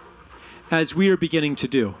 as we are beginning to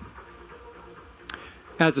do.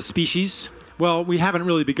 As a species, well, we haven't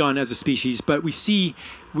really begun as a species, but we see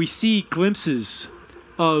glimpses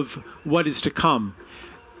of what is to come.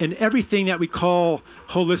 And everything that we call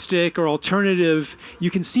holistic or alternative, you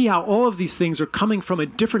can see how all of these things are coming from a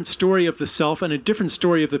different story of the self and a different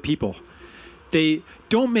story of the people. They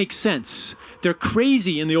don't make sense. They're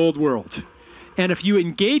crazy in the old world. And if you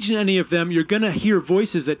engage in any of them, you're going to hear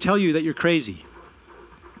voices that tell you that you're crazy.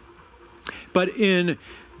 But in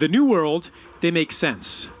the new world, they make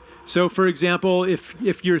sense. So, for example,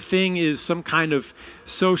 if your thing is some kind of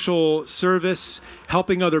social service,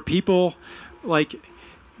 helping other people, like,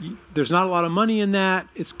 there's not a lot of money in that.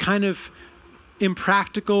 It's kind of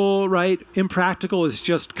impractical, right? Impractical is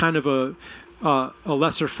just kind of a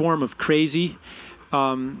lesser form of crazy.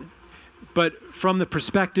 But from the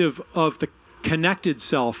perspective of the connected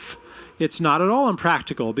self, it's not at all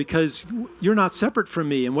impractical, because you're not separate from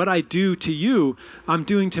me. And what I do to you, I'm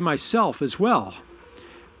doing to myself as well,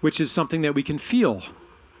 which is something that we can feel.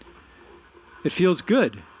 It feels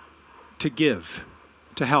good to give,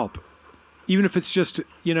 to help. Even if it's just,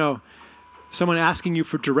 you know, someone asking you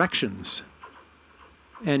for directions.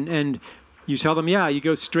 And you tell them, yeah, you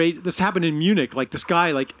go straight. This happened in Munich. Like, this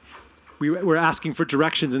guy, like, we were asking for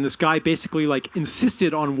directions, and this guy basically, like,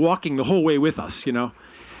 insisted on walking the whole way with us, you know.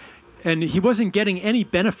 And he wasn't getting any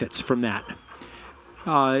benefits from that.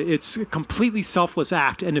 It's a completely selfless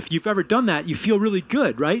act. And if you've ever done that, you feel really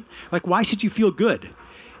good, right? Like, why should you feel good?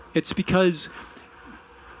 It's because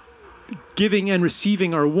giving and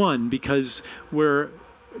receiving are one, because we're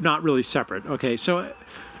not really separate. Okay, so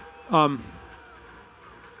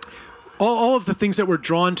all of the things that we're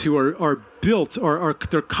drawn to are built, or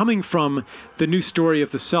they're coming from the new story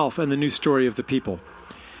of the self and the new story of the people.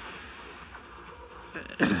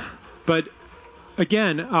 But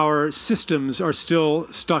again, our systems are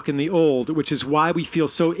still stuck in the old, which is why we feel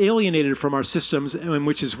so alienated from our systems, and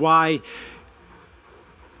which is why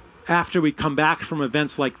after we come back from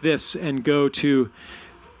events like this and go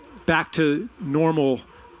back to the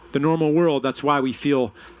normal world, that's why we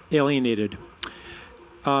feel alienated.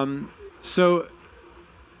 So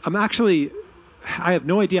I have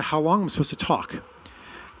no idea how long I'm supposed to talk.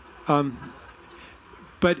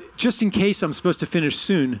 But just in case I'm supposed to finish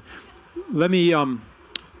soon, let me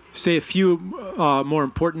say a few more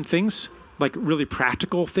important things, like really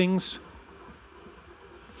practical things.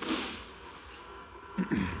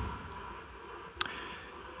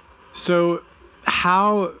 So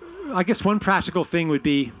I guess one practical thing would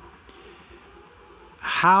be,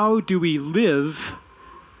 how do we live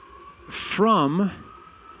from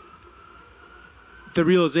the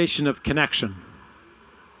realization of connection?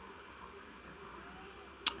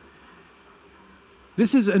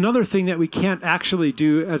 This is another thing that we can't actually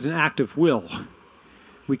do as an act of will.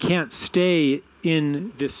 We can't stay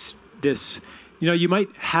in this, you know, you might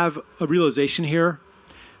have a realization here.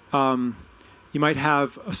 You might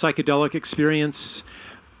have a psychedelic experience,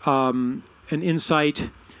 an insight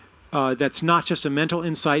that's not just a mental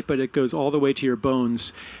insight, but it goes all the way to your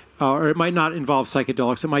bones. Or it might not involve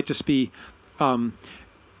psychedelics. It might just be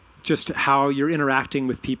just how you're interacting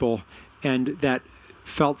with people and that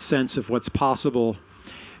felt sense of what's possible.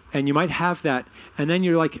 And you might have that, and then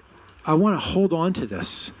you're like, I want to hold on to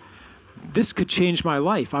this. This could change my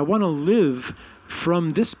life. I want to live from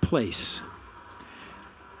this place.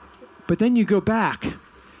 But then you go back,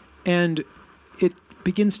 and it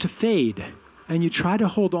begins to fade, and you try to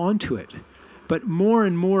hold on to it. But more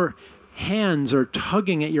and more hands are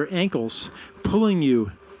tugging at your ankles, pulling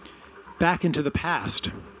you back into the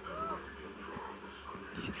past.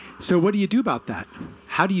 So what do you do about that?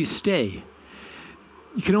 How do you stay?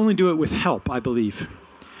 You can only do it with help, I believe,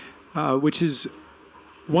 which is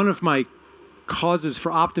one of my causes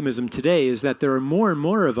for optimism today, is that there are more and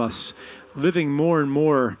more of us living more and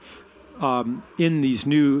more in these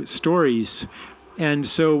new stories. And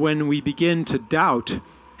so when we begin to doubt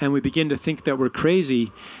and we begin to think that we're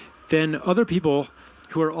crazy, then other people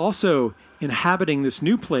who are also inhabiting this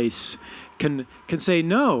new place can say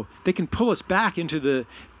no. They can pull us back into the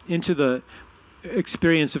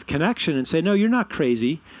experience of connection and say, no, you're not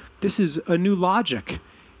crazy. This is a new logic,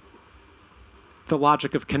 the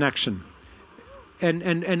logic of connection. And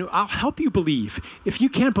I'll help you believe. If you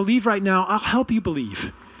can't believe right now, I'll help you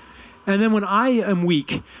believe. And then when I am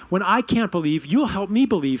weak, when I can't believe, you'll help me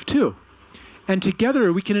believe too. And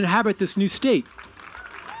together we can inhabit this new state.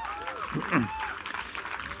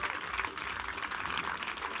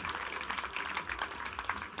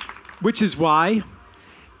 Which is why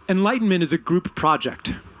enlightenment is a group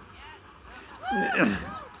project.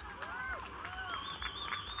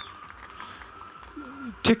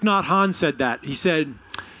 Thich Nhat Hanh said that. He said,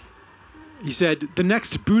 the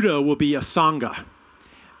next Buddha will be a Sangha,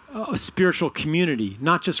 a spiritual community,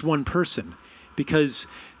 not just one person. Because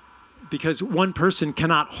one person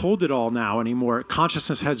cannot hold it all now anymore.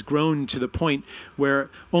 Consciousness has grown to the point where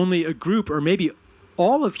only a group, or maybe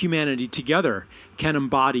all of humanity together, can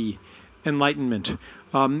embody enlightenment.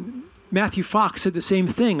 Matthew Fox said the same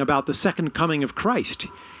thing about the second coming of Christ. He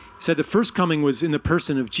said the first coming was in the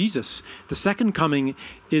person of Jesus. The second coming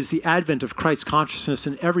is the advent of Christ consciousness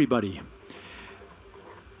in everybody.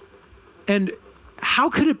 And how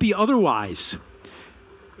could it be otherwise?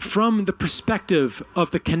 From the perspective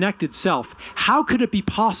of the connected self, how could it be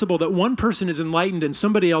possible that one person is enlightened and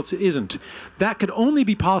somebody else isn't? That could only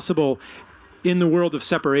be possible in the world of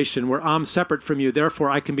separation, where I'm separate from you,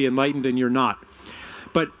 therefore I can be enlightened and you're not.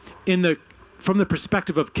 But from the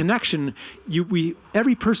perspective of connection,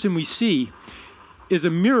 every person we see is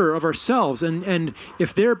a mirror of ourselves, and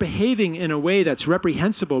if they're behaving in a way that's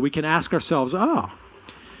reprehensible, we can ask ourselves,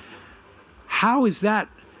 how is that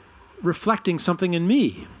reflecting something in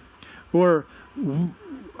me? Or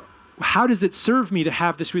how does it serve me to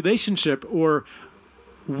have this relationship? Or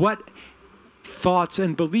what thoughts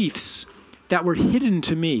and beliefs that were hidden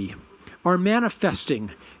to me are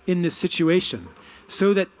manifesting in this situation,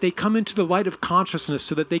 so that they come into the light of consciousness,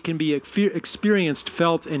 so that they can be experienced,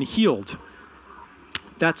 felt, and healed.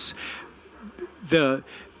 That's the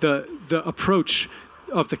approach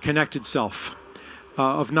of the connected self,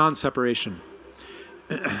 of non-separation.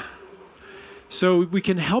 So we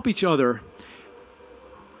can help each other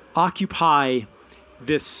occupy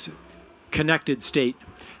this connected state.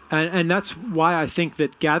 And that's why I think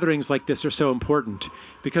that gatherings like this are so important,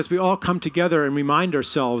 because we all come together and remind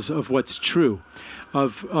ourselves of what's true,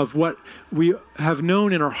 of what we have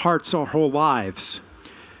known in our hearts our whole lives.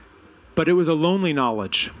 But it was a lonely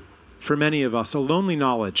knowledge for many of us, a lonely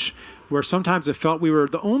knowledge, where sometimes it felt we were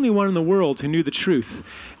the only one in the world who knew the truth,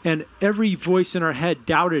 and every voice in our head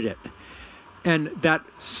doubted it. And that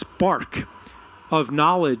spark of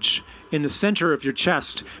knowledge in the center of your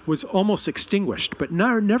chest was almost extinguished, but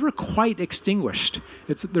never quite extinguished.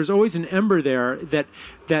 There's always an ember there that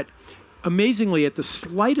amazingly, at the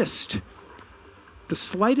slightest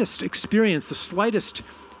experience, the slightest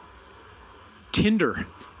tinder,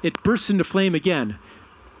 it bursts into flame again.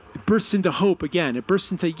 It bursts into hope again. It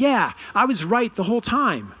bursts into, yeah, I was right the whole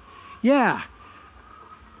time. Yeah.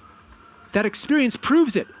 That experience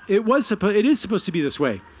proves it. It is supposed to be this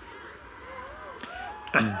way.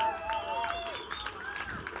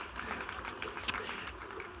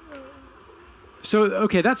 So,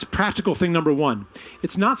 okay, that's practical thing number one.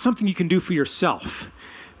 It's not something you can do for yourself,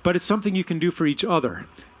 but it's something you can do for each other.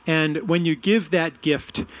 And when you give that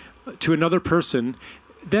gift to another person,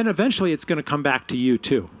 then eventually it's going to come back to you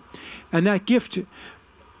too. And that gift,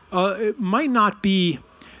 it might not be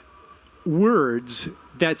words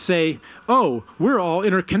that say, oh, we're all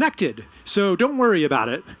interconnected, so don't worry about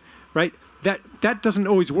it, right? That doesn't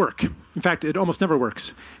always work. In fact, it almost never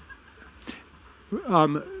works.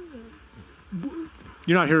 You're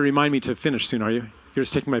not here to remind me to finish soon, are you? You're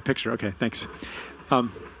just taking my picture. Okay, thanks.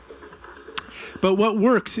 But what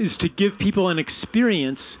works is to give people an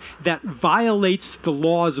experience that violates the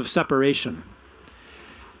laws of separation.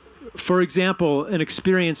 For example, an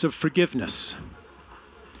experience of forgiveness.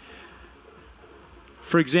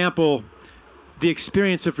 For example, the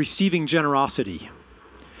experience of receiving generosity.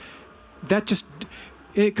 That just,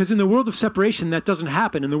 because in the world of separation, that doesn't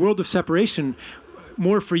happen. In the world of separation,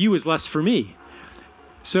 more for you is less for me.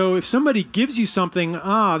 So if somebody gives you something,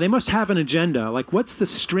 they must have an agenda. Like, what's the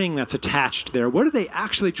string that's attached there? What are they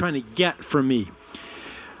actually trying to get from me?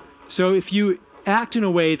 So if you act in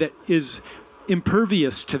a way that is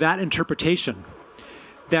impervious to that interpretation,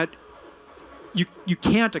 that you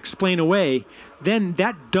can't explain away, then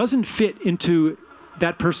that doesn't fit into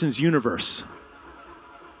that person's universe.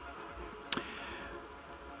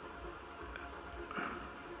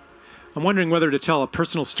 I'm wondering whether to tell a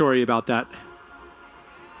personal story about that.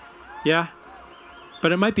 Yeah?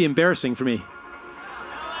 But it might be embarrassing for me.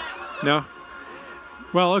 No?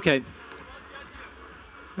 Well, okay.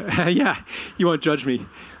 Yeah, you won't judge me.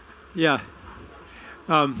 Yeah.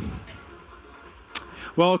 Well,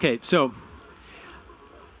 okay, so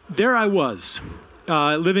there I was,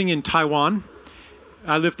 living in Taiwan.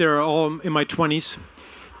 I lived there all in my 20s,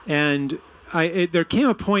 and there came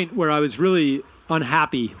a point where I was really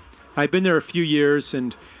unhappy. I'd been there a few years,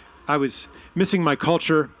 and I was missing my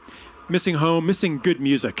culture, missing home, missing good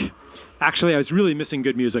music. Actually, I was really missing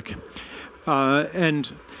good music.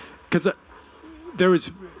 And because there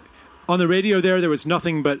was, on the radio there was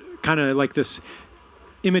nothing but kind of like this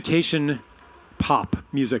imitation pop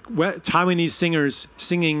music. Taiwanese singers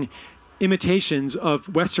singing imitations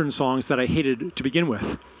of Western songs that I hated to begin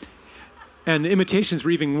with. And the imitations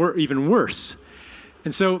were even worse.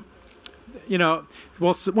 And so, you know,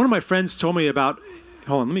 well, one of my friends told me about,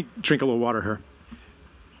 hold on, let me drink a little water here.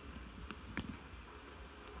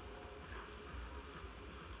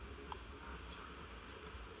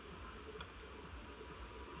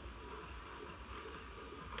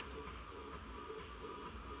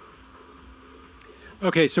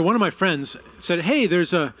 Okay, so one of my friends said, hey,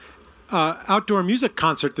 there's a outdoor music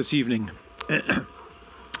concert this evening.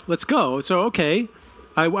 Let's go. So, okay,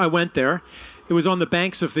 I went there. It was on the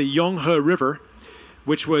banks of the Yonghe River,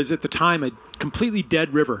 which was at the time a completely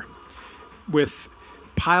dead river with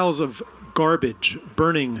piles of garbage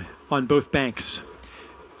burning on both banks.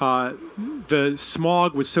 The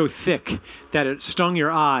smog was so thick that it stung your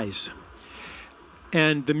eyes.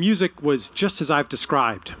 And the music was just as I've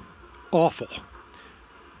described, awful.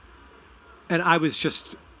 And I was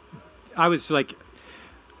like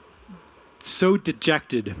so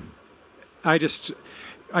dejected.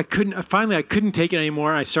 Finally I couldn't take it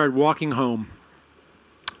anymore. I started walking home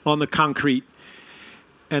on the concrete.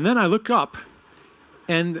 And then I looked up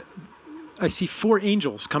and I see 4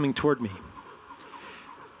 angels coming toward me.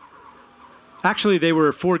 Actually, they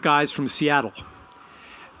were 4 guys from Seattle.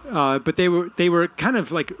 But they were kind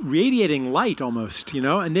of like radiating light almost, you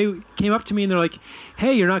know, and they came up to me and they're like,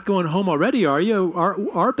 hey, you're not going home already, are you?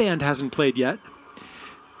 Our band hasn't played yet.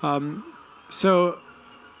 So,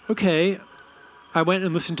 okay, I went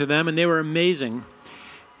and listened to them and they were amazing.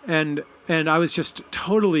 And I was just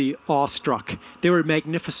totally awestruck. They were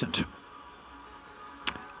magnificent.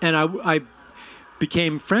 And I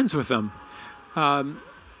became friends with them. And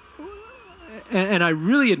I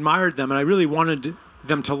really admired them and I really wanted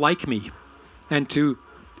them to like me and to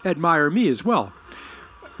admire me as well.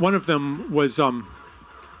 One of them was,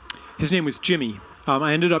 his name was Jimmy.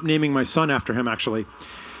 I ended up naming my son after him, actually.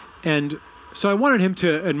 And so I wanted him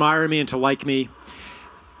to admire me and to like me.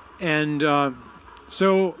 And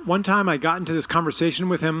so one time I got into this conversation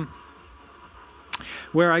with him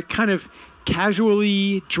where I kind of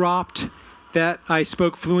casually dropped that I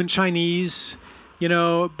spoke fluent Chinese, you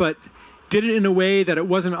know, but did it in a way that it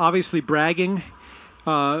wasn't obviously bragging.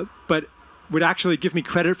 But would actually give me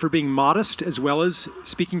credit for being modest as well as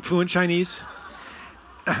speaking fluent Chinese.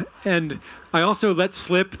 And I also let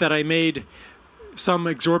slip that I made some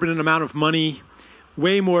exorbitant amount of money,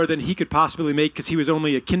 way more than he could possibly make because he was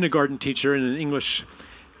only a kindergarten teacher in an English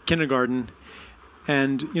kindergarten.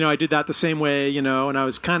 And, you know, I did that the same way, you know, and I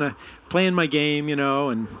was kind of playing my game, you know,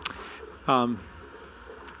 and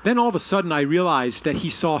then all of a sudden I realized that he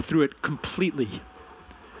saw through it completely.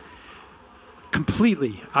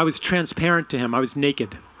 Completely. I was transparent to him. I was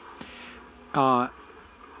naked. And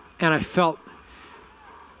I felt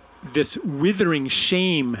this withering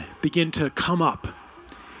shame begin to come up.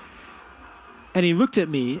 And he looked at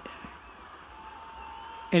me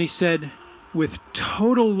and he said, with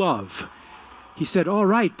total love, he said, all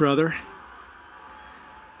right, brother.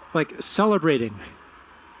 Like celebrating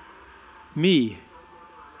me,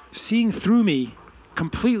 seeing through me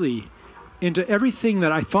completely into everything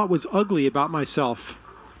that I thought was ugly about myself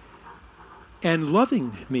and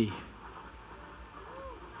loving me.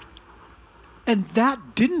 And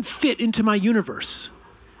that didn't fit into my universe.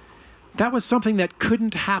 That was something that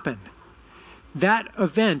couldn't happen. That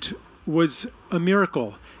event was a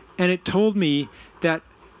miracle, and it told me that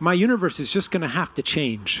my universe is just going to have to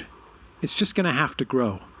change. It's just going to have to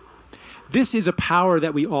grow. This is a power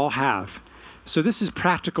that we all have. So this is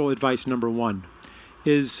practical advice number 1,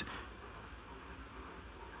 is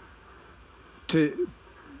to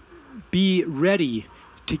be ready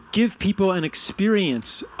to give people an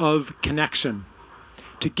experience of connection,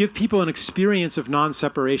 to give people an experience of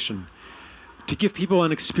non-separation, to give people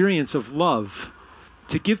an experience of love,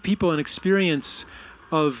 to give people an experience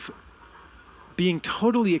of being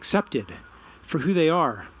totally accepted for who they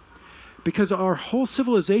are. Because our whole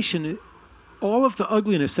civilization, all of the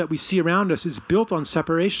ugliness that we see around us is built on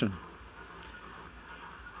separation.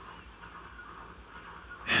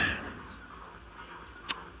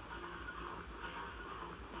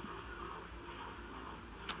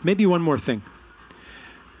 Maybe one more thing.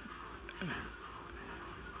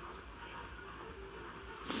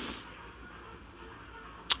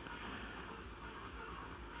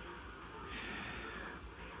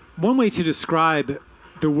 One way to describe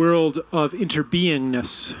the world of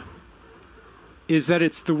interbeingness is that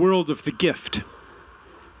it's the world of the gift.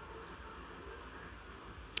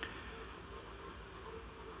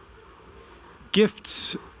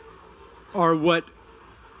 Gifts are what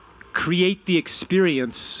create the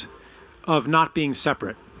experience of not being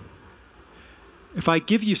separate. If I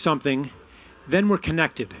give you something, then we're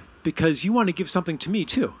connected because you want to give something to me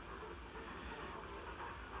too.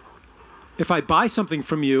 If I buy something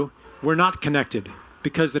from you, we're not connected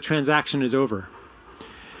because the transaction is over.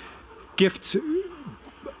 Gifts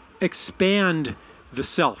expand the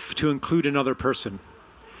self to include another person.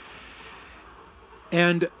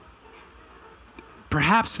 And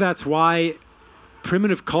perhaps that's why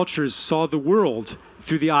primitive cultures saw the world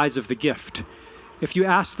through the eyes of the gift. If you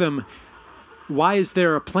ask them, why is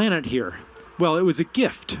there a planet here? Well, it was a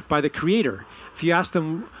gift by the Creator. If you ask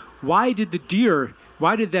them, why did that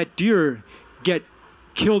deer get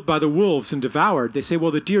killed by the wolves and devoured? They say,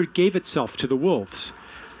 well, the deer gave itself to the wolves.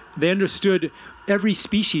 They understood every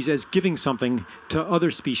species as giving something to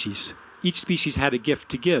other species. Each species had a gift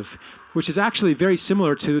to give, which is actually very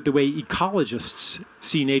similar to the way ecologists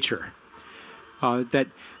see nature. That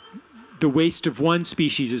the waste of one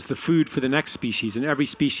species is the food for the next species, and every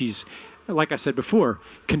species, like I said before,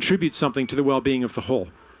 contributes something to the well-being of the whole.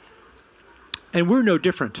 And we're no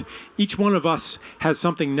different. Each one of us has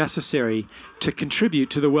something necessary to contribute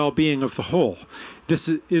to the well-being of the whole. This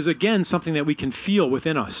is, again, something that we can feel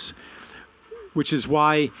within us, which is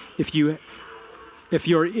why if you're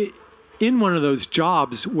in one of those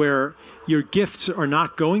jobs where your gifts are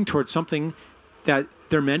not going towards something that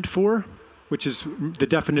they're meant for, which is the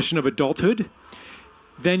definition of adulthood,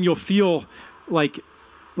 then you'll feel like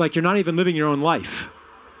you're not even living your own life.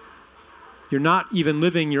 You're not even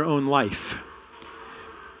living your own life.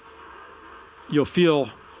 You'll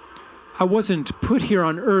feel, I wasn't put here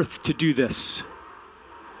on earth to do this.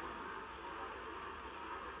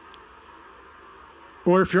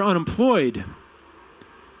 Or if you're unemployed,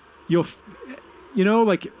 you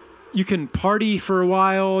can party for a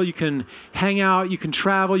while, you can hang out, you can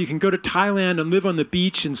travel, you can go to Thailand and live on the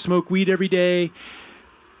beach and smoke weed every day.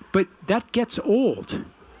 But that gets old.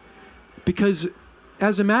 Because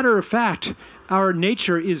as a matter of fact, our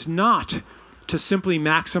nature is not to simply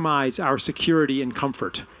maximize our security and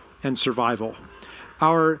comfort and survival.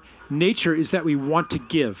 Our nature is that we want to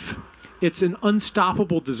give. It's an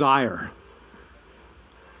unstoppable desire.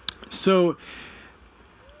 So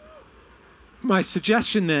my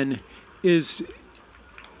suggestion then is,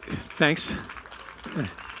 thanks.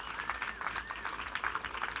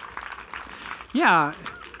 Yeah,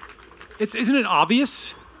 isn't it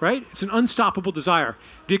obvious, right? It's an unstoppable desire.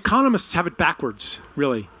 The economists have it backwards,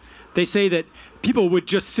 really. They say that people would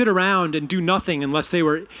just sit around and do nothing unless they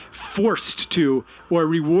were forced to or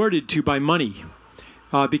rewarded to by money,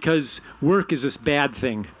 because work is this bad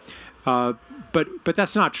thing. But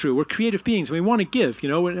that's not true. We're creative beings. And we want to give,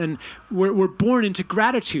 and we're born into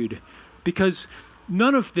gratitude because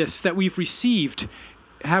none of this that we've received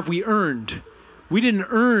have we earned. We didn't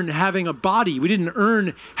earn having a body. We didn't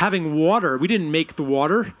earn having water. We didn't make the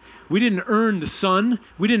water. We didn't earn the sun.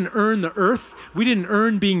 We didn't earn the earth. We didn't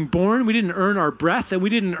earn being born. We didn't earn our breath. And we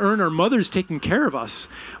didn't earn our mothers taking care of us.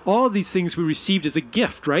 All of these things we received as a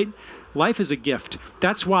gift, right? Life is a gift.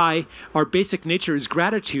 That's why our basic nature is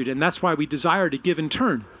gratitude, and that's why we desire to give in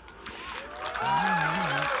turn.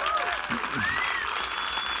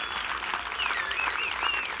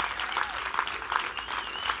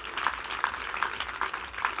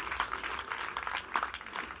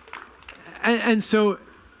 And so,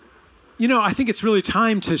 I think it's really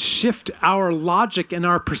time to shift our logic and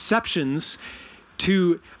our perceptions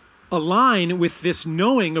to align with this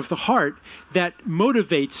knowing of the heart that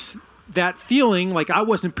motivates that feeling like I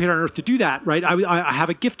wasn't put on earth to do that, right? I have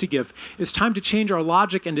a gift to give. It's time to change our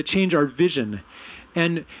logic and to change our vision.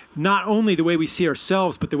 And not only the way we see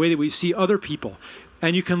ourselves, but the way that we see other people.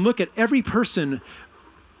 And you can look at every person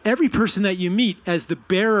that you meet as the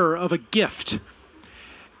bearer of a gift.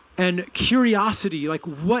 And curiosity, like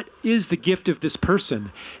what is the gift of this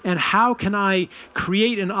person? And how can I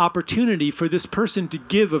create an opportunity for this person to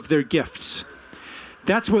give of their gifts?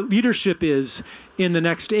 That's what leadership is in the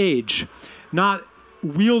next age. Not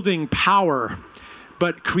wielding power,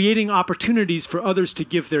 but creating opportunities for others to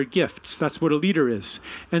give their gifts. That's what a leader is.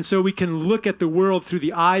 And so we can look at the world through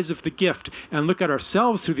the eyes of the gift and look at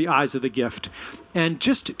ourselves through the eyes of the gift. And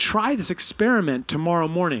just try this experiment tomorrow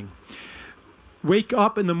morning. Wake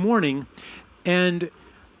up in the morning and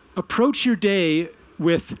approach your day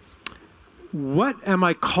with, what am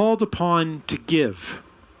I called upon to give?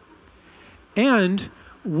 And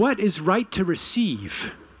what is right to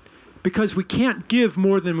receive? Because we can't give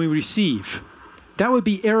more than we receive. That would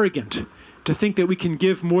be arrogant to think that we can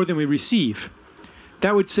give more than we receive.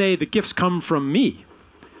 That would say the gifts come from me.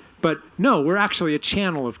 But no, we're actually a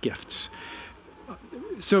channel of gifts.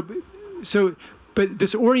 But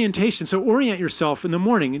this orientation, so orient yourself in the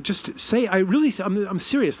morning and just say, I'm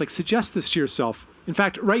serious, like suggest this to yourself. In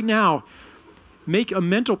fact, right now, make a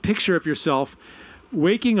mental picture of yourself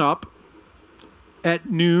waking up at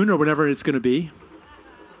noon or whatever it's going to be,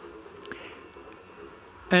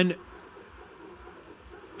 and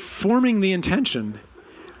forming the intention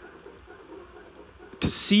to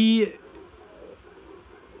see,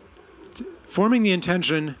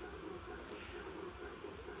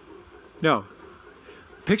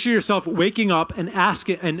 picture yourself waking up and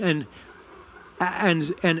asking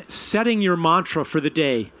and setting your mantra for the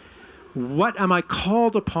day. What am I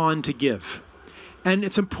called upon to give? And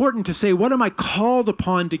it's important to say, what am I called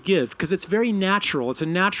upon to give? Because it's very natural. It's a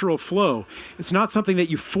natural flow. It's not something that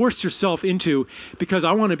you force yourself into because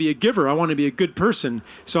I want to be a giver. I want to be a good person,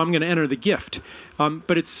 so I'm going to enter the gift.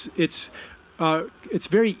 But it's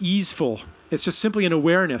very easeful. It's just simply an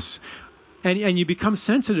awareness. And you become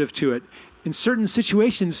sensitive to it. In certain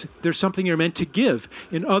situations, there's something you're meant to give.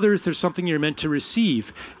 In others, there's something you're meant to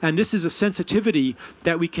receive. And this is a sensitivity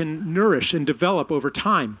that we can nourish and develop over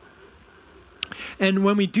time. And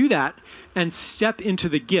when we do that and step into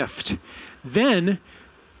the gift, then,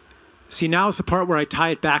 see, now is the part where I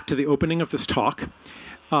tie it back to the opening of this talk,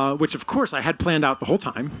 which of course I had planned out the whole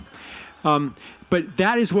time. But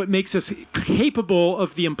that is what makes us capable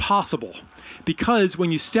of the impossible. Because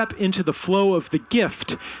when you step into the flow of the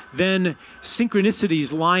gift, then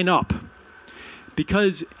synchronicities line up.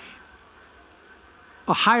 Because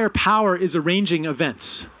a higher power is arranging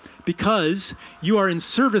events. Because you are in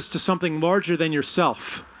service to something larger than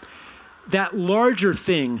yourself. That larger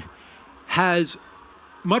thing has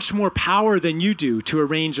much more power than you do to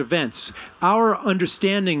arrange events. Our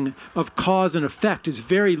understanding of cause and effect is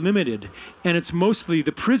very limited, and it's mostly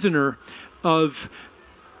the prisoner of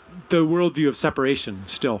the worldview of separation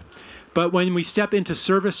still. But when we step into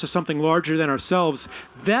service to something larger than ourselves,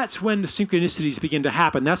 that's when the synchronicities begin to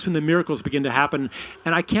happen. That's when the miracles begin to happen.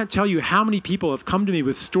 And I can't tell you how many people have come to me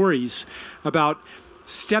with stories about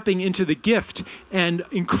stepping into the gift and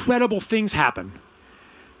incredible things happen.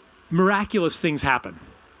 Miraculous things happen.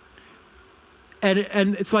 And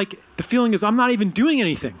it's like the feeling is I'm not even doing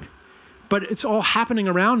anything, but it's all happening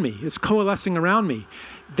around me. It's coalescing around me.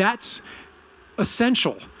 That's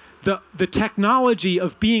essential. The technology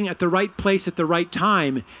of being at the right place at the right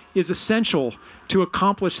time is essential to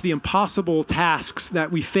accomplish the impossible tasks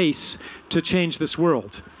that we face to change this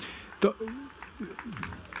world.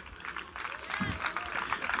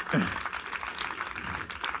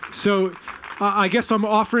 So I guess I'm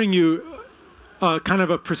offering you kind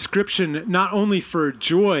of a prescription not only for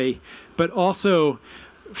joy, but also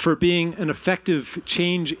for being an effective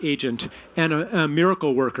change agent and a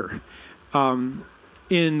miracle worker.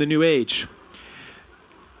 In the New Age.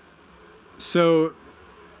 So,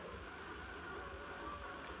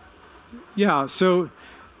 yeah,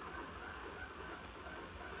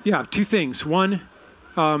 two things. One,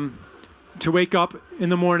 to wake up in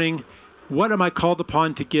the morning, what am I called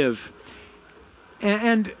upon to give?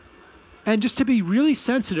 And just to be really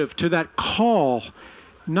sensitive to that call,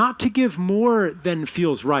 not to give more than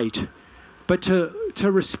feels right, but to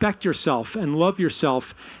respect yourself and love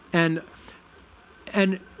yourself. And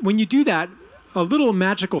when you do that, a little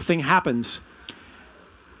magical thing happens.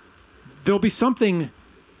 There'll be something,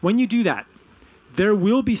 when you do that, there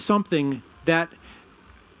will be something that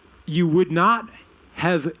you would not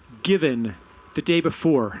have given the day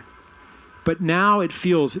before. But now it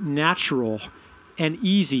feels natural and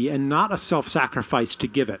easy and not a self-sacrifice to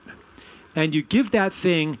give it. And you give that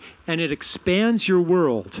thing and it expands your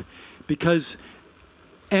world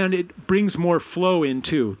and it brings more flow in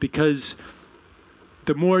too, because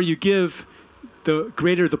the more you give, the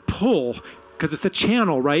greater the pull, because it's a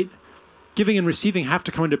channel, right? Giving and receiving have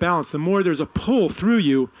to come into balance. The more there's a pull through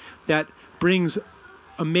you that brings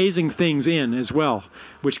amazing things in as well,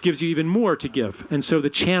 which gives you even more to give. And so the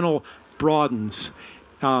channel broadens.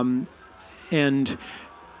 And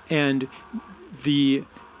the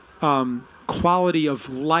quality of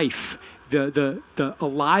life, the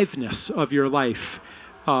aliveness of your life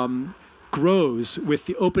grows with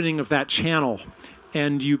the opening of that channel,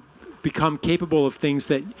 and you become capable of things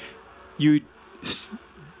that you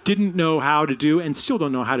didn't know how to do and still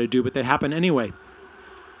don't know how to do, but they happen anyway.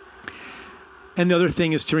 And the other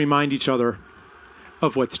thing is to remind each other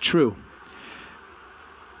of what's true.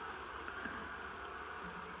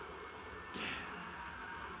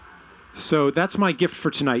 So that's my gift for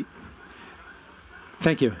tonight.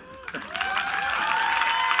 Thank you.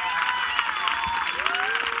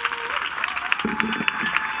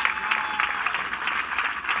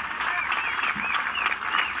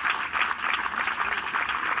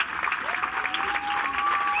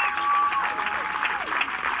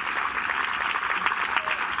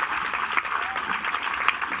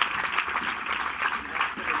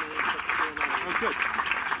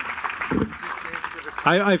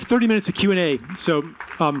 I have 30 minutes of Q&A, so,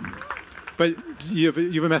 but you have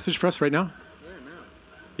a message for us right now? Yeah, now.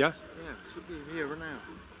 Yeah? Yeah, should be here right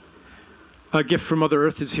now. A gift from Mother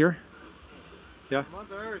Earth is here? Yeah?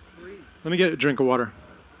 Mother Earth, please. Let me get a drink of water.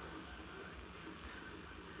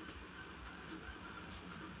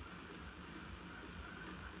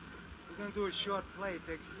 We're going to do a short play. It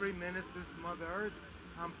takes 3 minutes. This is Mother Earth.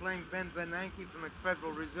 I'm playing Ben Bernanke from the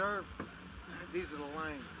Federal Reserve. These are the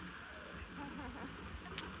lines.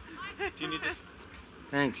 Do you need this?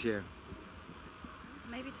 Thanks, yeah.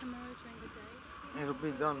 Maybe tomorrow during the day? It'll be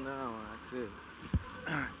done now, that's it.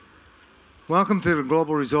 Welcome to the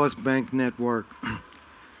Global Resource Bank Network.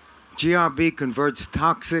 GRB converts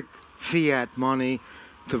toxic fiat money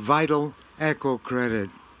to vital eco credit.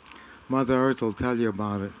 Mother Earth will tell you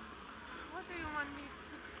about it. What do you want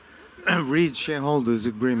me to Read shareholders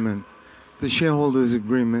agreement. The shareholders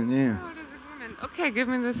agreement, yeah. Shareholders agreement. Okay, give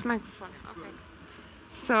me this microphone. Okay.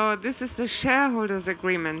 So this is the shareholders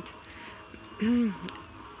agreement.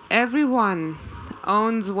 Everyone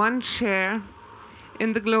owns 1 share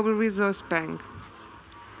in the Global Resource Bank.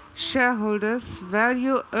 Shareholders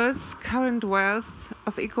value Earth's current wealth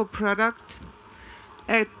of eco-product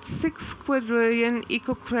at 6 quadrillion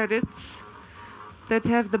eco-credits that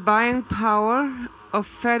have the buying power of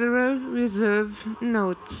Federal Reserve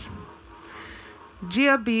notes.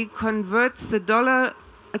 GRB converts the dollar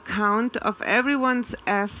account of everyone's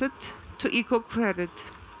asset to eco-credit.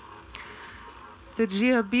 The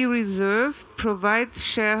GRB Reserve provides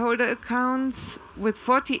shareholder accounts with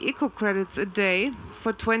 40 eco-credits a day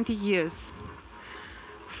for 20 years.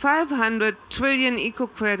 500 trillion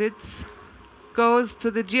eco-credits goes to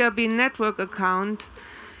the GRB network account,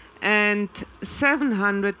 and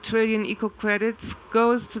 700 trillion eco-credits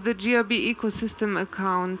goes to the GRB ecosystem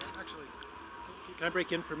account. Actually, can I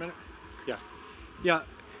break in for a minute? Yeah. Yeah.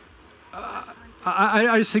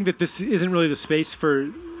 I just think that this isn't really the space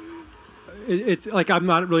for... It's like I'm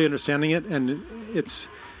not really understanding it, and it's...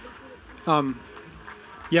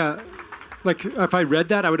 yeah, like if I read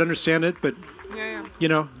that, I would understand it, but, Yeah. you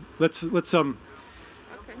know, let's Okay.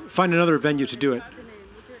 find another venue to do it. Afternoon.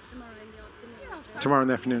 We'll do it tomorrow in the afternoon. Tomorrow in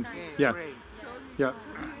the afternoon. Yeah. Great. Yeah.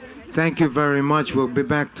 Thank you very much. We'll be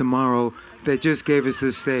back tomorrow. They just gave us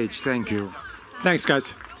the stage. Thank you. Thanks,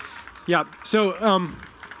 guys. Yeah. So,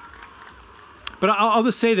 but I'll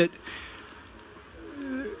just say that,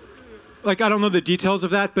 like, I don't know the details of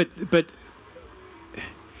that, but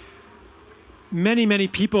many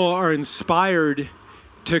people are inspired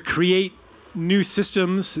to create new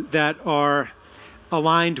systems that are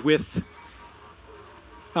aligned with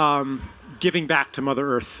giving back to Mother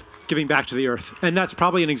Earth, giving back to the Earth, and that's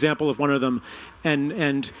probably an example of one of them,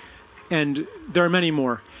 and there are many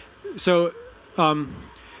more. So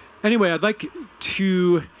anyway, I'd like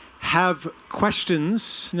to have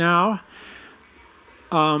questions now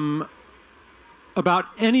about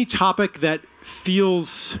any topic that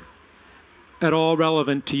feels at all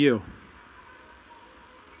relevant to you,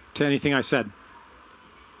 to anything I said.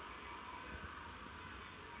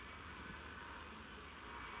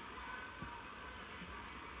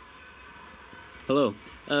 Hello.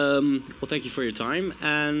 Well, thank you for your time.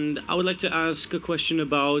 And I would like to ask a question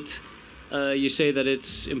about, you say that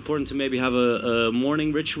it's important to maybe have a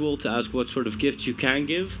morning ritual to ask what sort of gift you can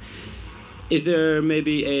give. Is there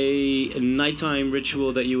maybe a nighttime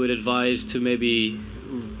ritual that you would advise to maybe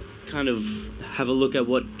kind of have a look at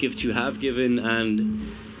what gift you have given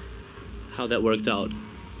and how that worked out?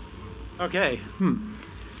 Okay. All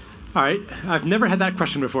right. I've never had that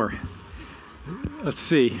question before. Let's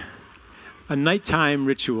see. A nighttime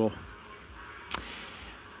ritual.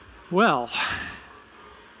 Well,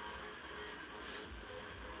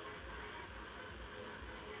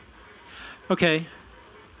 okay.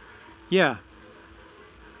 Yeah.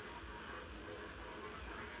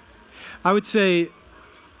 I would say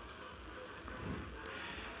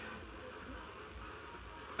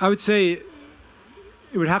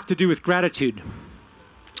it would have to do with gratitude.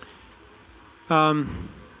 And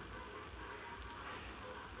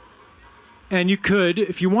you could,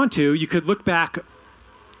 if you want to, you could look back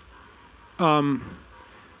over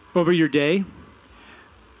your day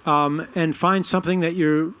and find something that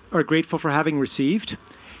you are grateful for having received,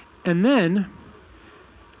 and then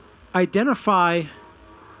identify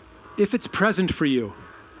if it's present for you.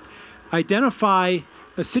 Identify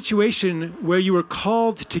a situation where you were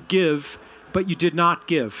called to give, but you did not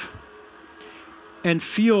give, and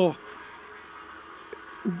feel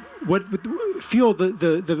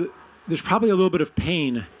there's probably a little bit of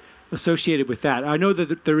pain associated with that. I know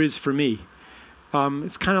that there is for me.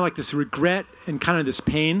 It's kind of like this regret and kind of this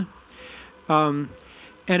pain. And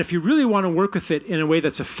if you really want to work with it in a way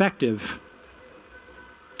that's effective,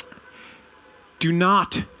 do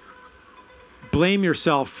not blame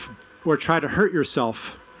yourself or try to hurt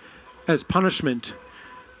yourself as punishment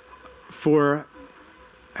for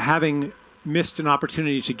having missed an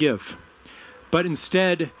opportunity to give. But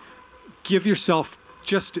instead, give yourself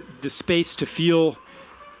just the space to feel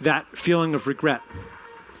that feeling of regret,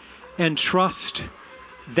 and trust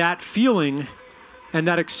that feeling and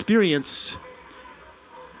that experience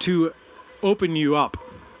to open you up.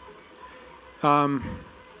 That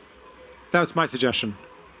was my suggestion.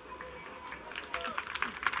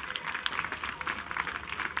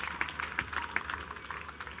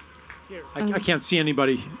 I can't see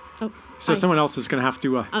anybody, so hi. someone else is going to have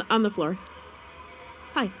to... on the floor.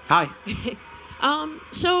 Hi. Hi.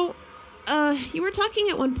 You were talking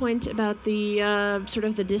at one point about the sort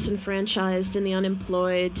of the disenfranchised and the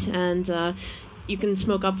unemployed, and you can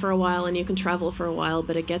smoke up for a while and you can travel for a while,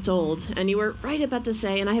 but it gets old. And you were right about to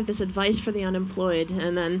say, and I have this advice for the unemployed,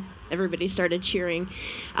 and then everybody started cheering.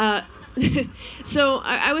 So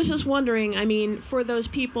I was just wondering, I mean, for those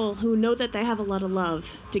people who know that they have a lot of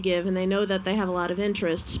love to give and they know that they have a lot of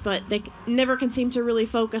interests, but they never can seem to really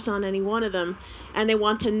focus on any one of them, and they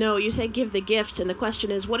want to know, you say give the gift, and the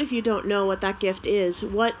question is, what if you don't know what that gift is?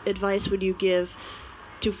 What advice would you give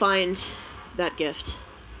to find that gift?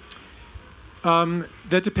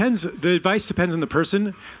 That depends. The advice depends on the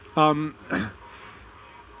person. One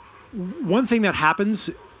thing that happens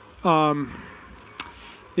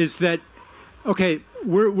is that, okay,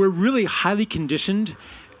 we're really highly conditioned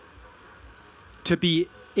to be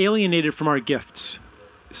alienated from our gifts,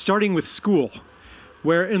 starting with school,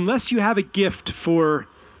 where unless you have a gift for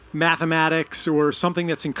mathematics or something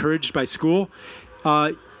that's encouraged by school,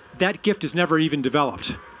 that gift is never even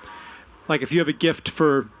developed. Like if you have a gift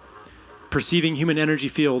for perceiving human energy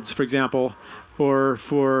fields, for example, or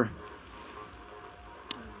for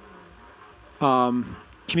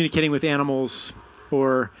communicating with animals,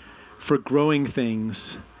 or for growing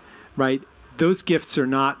things, right? Those gifts are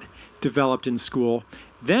not developed in school.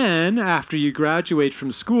 Then, after you graduate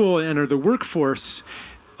from school and enter the workforce,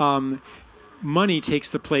 money takes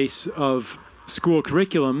the place of school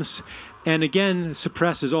curriculums, and again,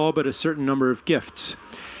 suppresses all but a certain number of gifts.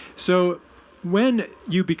 So when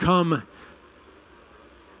you become,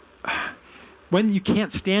 when you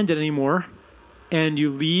can't stand it anymore, and you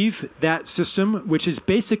leave that system, which is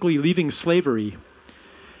basically leaving slavery,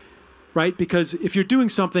 right? Because if you're doing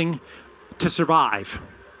something to survive,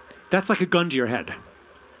 that's like a gun to your head,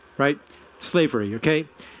 right? Slavery, okay?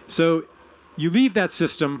 So you leave that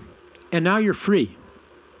system, and now you're free.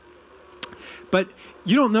 But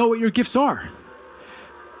you don't know what your gifts are.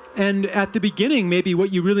 And at the beginning, maybe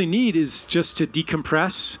what you really need is just to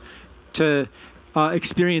decompress, to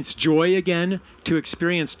experience joy again, to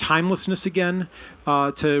experience timelessness again,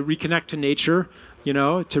 to reconnect to nature, you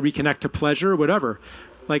know, to reconnect to pleasure, whatever.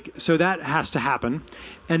 Like, so that has to happen.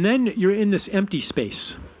 And then you're in this empty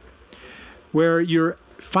space where you're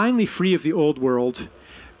finally free of the old world,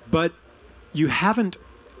 but you haven't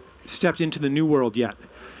stepped into the new world yet.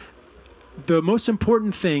 The most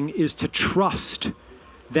important thing is to trust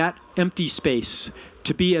that empty space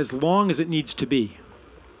to be as long as it needs to be.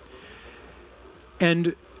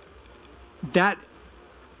 And that,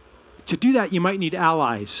 to do that, you might need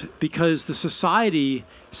allies, because the society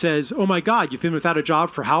says, oh my God, you've been without a job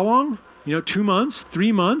for how long? You know, 2 months,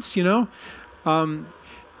 3 months, you know?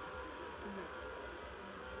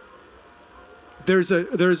 There's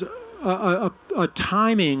a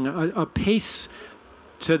timing, a pace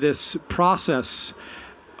to this process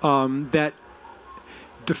that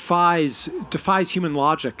defies human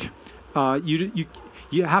logic.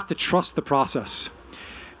 You have to trust the process.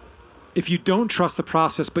 If you don't trust the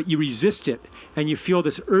process, but you resist it, and you feel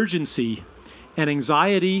this urgency and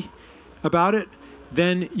anxiety about it,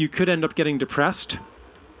 then you could end up getting depressed,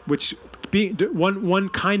 which one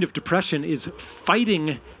kind of depression is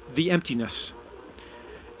fighting the emptiness.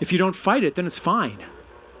 If you don't fight it, then it's fine,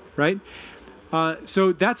 right?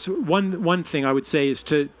 So that's one thing I would say, is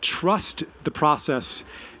to trust the process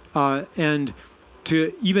and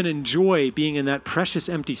to even enjoy being in that precious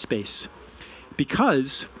empty space.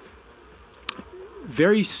 Because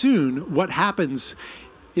very soon what happens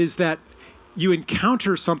is that you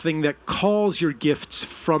encounter something that calls your gifts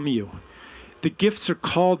from you. The gifts are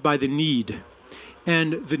called by the need.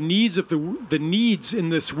 And the needs of the needs in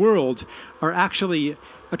this world are actually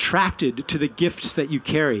attracted to the gifts that you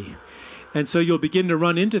carry. And so you'll begin to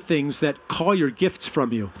run into things that call your gifts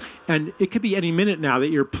from you. And it could be any minute now that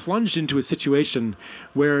you're plunged into a situation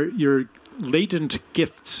where your latent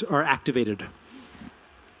gifts are activated.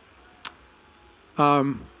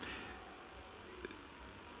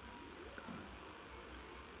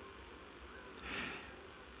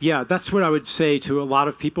 Yeah, that's what I would say to a lot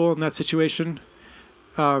of people in that situation.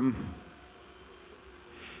 And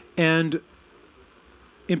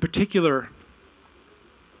in particular,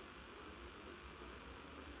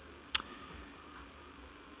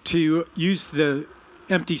 to use the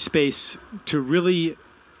empty space to really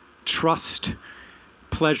trust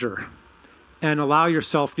pleasure and allow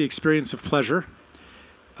yourself the experience of pleasure,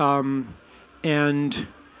 and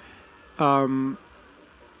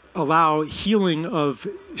allow healing of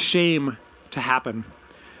shame to happen.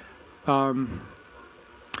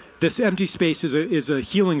 This empty space is a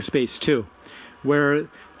healing space too, where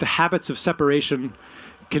the habits of separation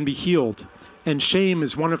can be healed. And shame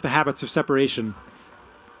is one of the habits of separation.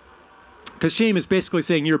 Because shame is basically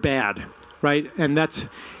saying you're bad, right? And that's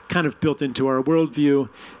kind of built into our worldview,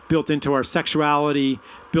 built into our sexuality,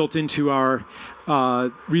 built into our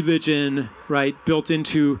religion, right? Built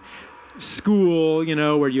into school, you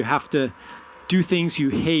know, where you have to do things you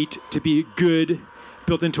hate to be good,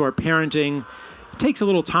 built into our parenting. It takes a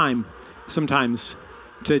little time sometimes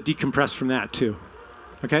to decompress from that too.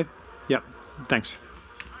 Okay? Yep. Thanks.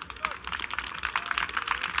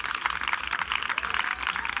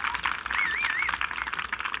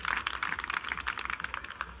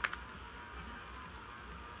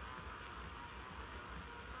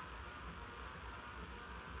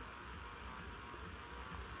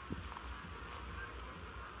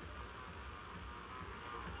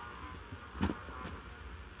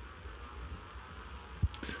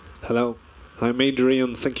 Hello, I'm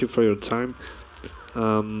Adrian, thank you for your time.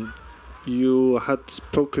 You had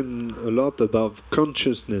spoken a lot about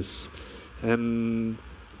consciousness, and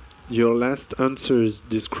your last answers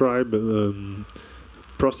describe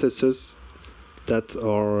processes that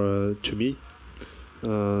are, to me,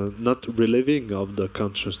 not relieving of the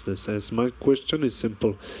consciousness. As my question is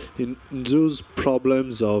simple, in those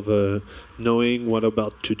problems of knowing what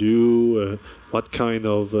about to do, what kind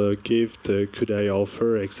of gift could I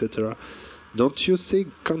offer, etc., don't you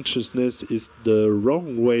think consciousness is the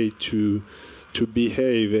wrong way to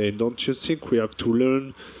behave? And don't you think we have to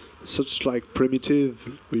learn, such like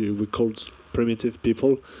primitive, we call primitive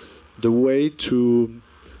people, the way to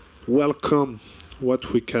welcome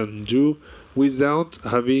what we can do without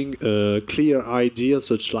having a clear idea,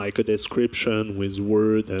 such like a description with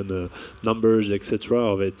word and numbers, etc.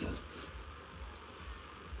 of it?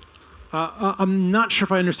 I'm not sure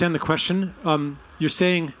if I understand the question. You're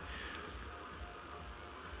saying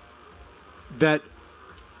that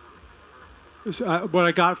what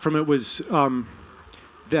I got from it was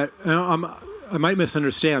that I might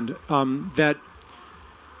misunderstand, that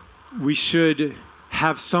we should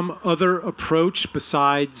have some other approach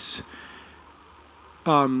besides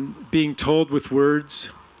being told with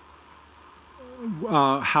words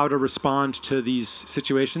how to respond to these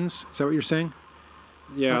situations. Is that what you're saying?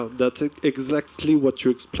 Yeah, that's exactly what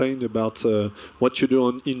you explained about what you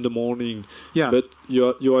do in the morning. Yeah. But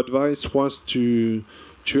your advice was to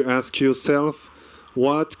ask yourself,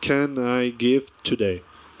 what can I give today?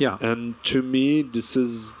 Yeah. And to me, this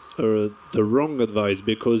is the wrong advice,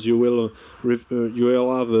 because you will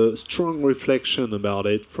have a strong reflection about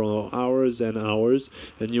it for hours and hours,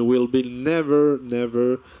 and you will be never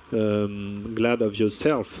glad of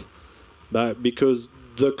yourself, because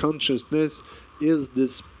the consciousness is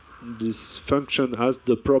this function has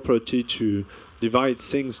the property to divide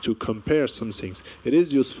things, to compare some things. It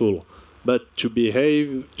is useful, but to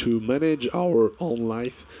behave, to manage our own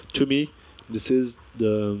life, to me, this is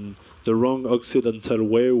the wrong Occidental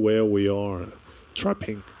way where we are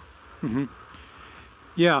trapping. Mm-hmm.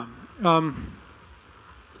 Yeah.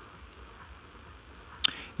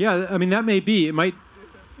 Yeah, I mean, that may be. It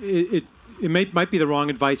might be the wrong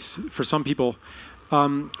advice for some people.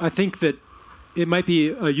 I think that it might be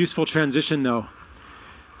a useful transition, though.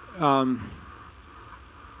 But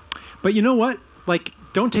you know what? Like,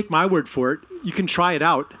 don't take my word for it. You can try it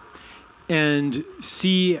out and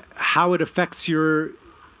see how it affects your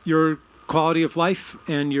quality of life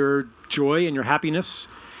and your joy and your happiness.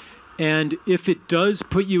 And if it does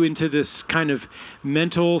put you into this kind of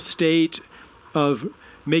mental state of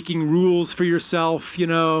making rules for yourself, you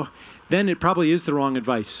know, then it probably is the wrong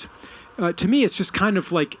advice. To me, it's just kind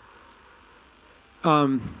of like,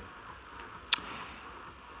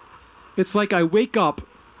 it's like I wake up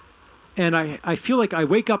and I feel like I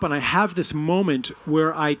wake up and I have this moment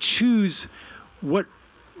where I choose what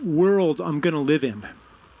world I'm going to live in.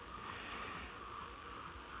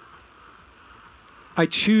 I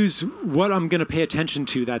choose what I'm going to pay attention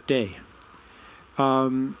to that day.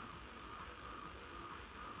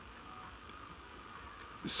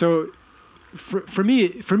 So for me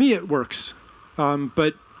it works.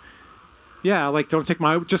 But yeah, like, don't take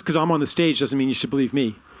my, just because I'm on the stage doesn't mean you should believe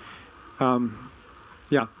me.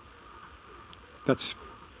 Yeah, that's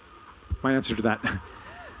my answer to that.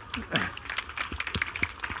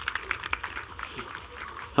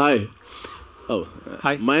 Hi. Oh,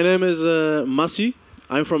 hi. My name is Masi.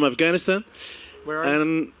 I'm from Afghanistan. Where are you?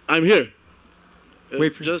 And I'm here.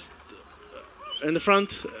 Wait for just in the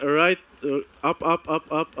front, right, up, up,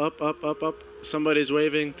 up, up, up, up, up, up. Somebody's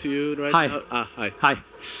waving to you right hi. now. Ah, hi. Hi.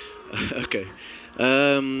 Okay.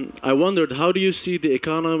 I wondered, how do you see the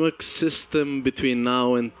economic system between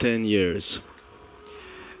now and 10 years?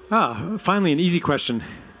 Ah, finally an easy question.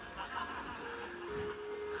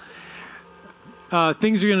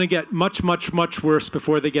 Things are going to get much, much, much worse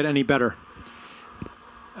before they get any better.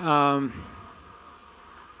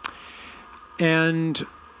 And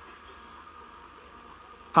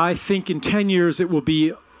I think in 10 years it will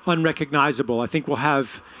be unrecognizable. I think we'll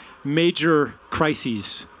have major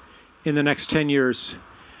crises in the next 10 years.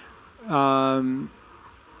 10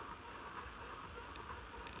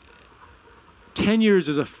 years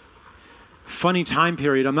is a funny time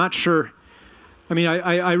period. I'm not sure. I mean,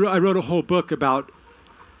 I wrote a whole book about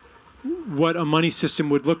what a money system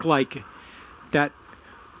would look like that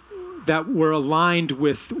were aligned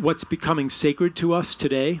with what's becoming sacred to us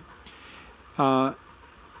today. And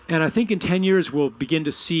I think in 10 years we'll begin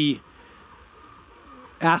to see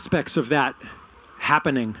aspects of that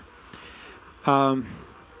happening. But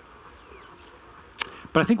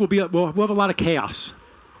I think we'll have a lot of chaos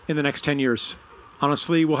in the next 10 years.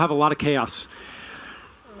 Honestly, we'll have a lot of chaos,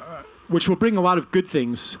 which will bring a lot of good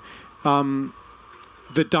things.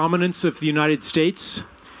 The dominance of the United States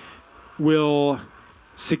will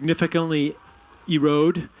significantly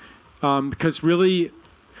erode, because really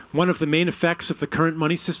one of the main effects of the current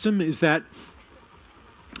money system is that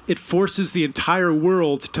it forces the entire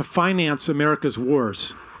world to finance America's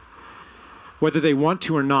wars, whether they want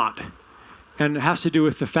to or not. And it has to do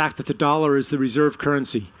with the fact that the dollar is the reserve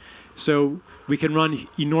currency. So we can run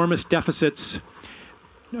enormous deficits,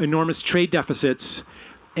 enormous trade deficits,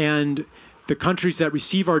 and the countries that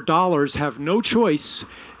receive our dollars have no choice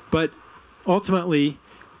but ultimately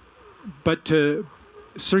to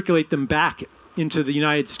circulate them back into the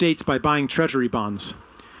United States by buying treasury bonds.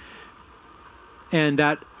 And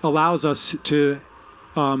that allows us to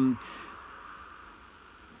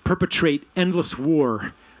perpetrate endless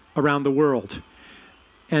war around the world.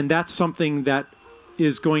 And that's something that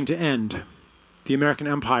is going to end, the American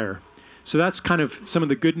empire. So that's kind of some of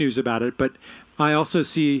the good news about it. But I also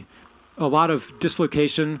see a lot of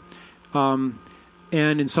dislocation, and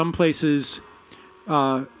in some places,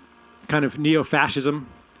 kind of neo-fascism,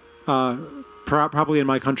 probably in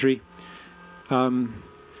my country.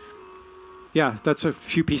 Yeah, that's a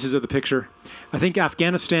few pieces of the picture. I think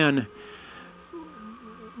Afghanistan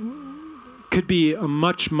could be a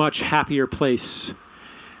much, much happier place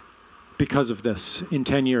because of this in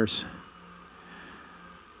 10 years.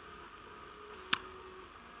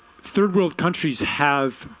 Third world countries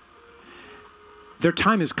have, their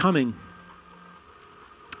time is coming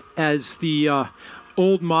as the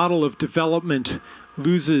old model of development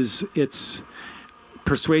loses its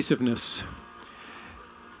persuasiveness.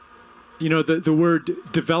 You know, the word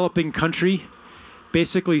developing country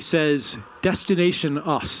basically says destination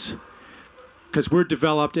us, because we're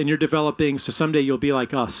developed and you're developing, so someday you'll be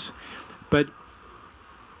like us. But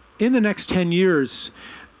in the next 10 years,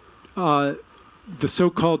 the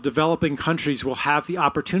so-called developing countries will have the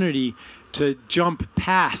opportunity to jump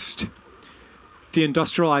past the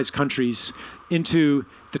industrialized countries into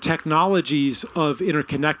the technologies of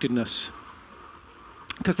interconnectedness,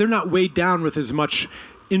 because they're not weighed down with as much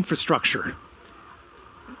infrastructure,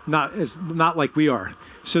 not like we are.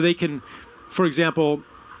 So they can, for example,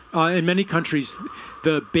 in many countries,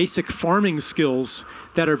 the basic farming skills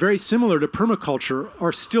that are very similar to permaculture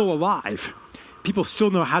are still alive. People still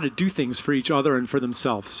know how to do things for each other and for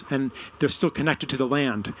themselves, and they're still connected to the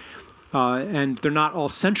land, and they're not all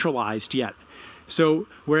centralized yet. So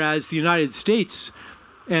whereas the United States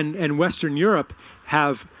and Western Europe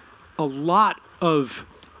have a lot of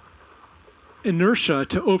inertia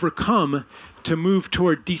to overcome to move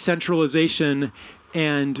toward decentralization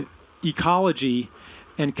and ecology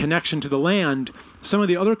and connection to the land, some of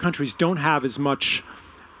the other countries don't have as much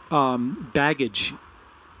baggage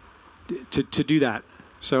to do that.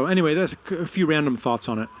 So anyway, there's a few random thoughts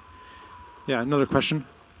on it. Yeah, another question?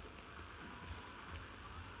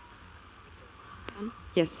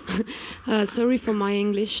 Yes. Sorry for my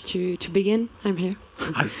English to begin. I'm here.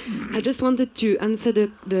 I just wanted to answer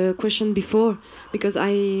the question before, because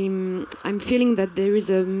I'm feeling that there is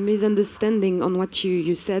a misunderstanding on what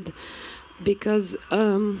you said. Because,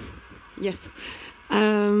 yes,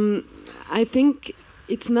 I think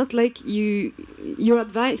it's not like your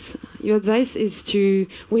advice is to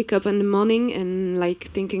wake up in the morning and like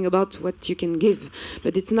thinking about what you can give,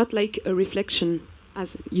 but it's not like a reflection.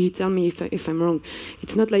 As you tell me if I'm wrong,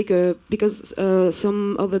 it's not like because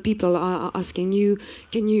some other people are asking you,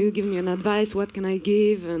 can you give me an advice? What can I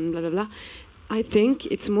give? And blah blah blah. I think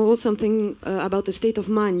it's more something about a state of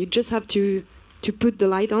mind. You just have to put the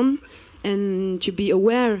light on and to be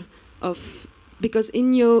aware of, because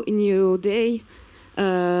in your day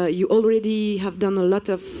you already have done a lot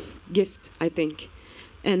of gifts, I think,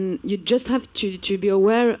 and you just have to be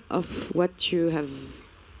aware of what you have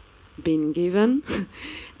been given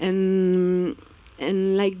and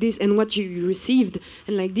like this, and what you received,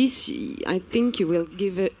 and like this I think you will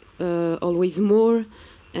give it always more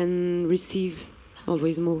and receive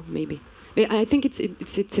always more, maybe. I think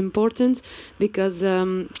it's important, because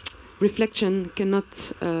reflection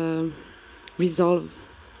cannot resolve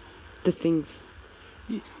the things.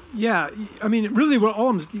 Yeah, I mean, really,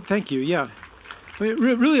 thank you. Yeah, I mean,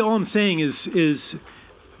 really, all I'm saying is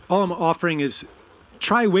all I'm offering is,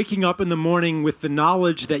 try waking up in the morning with the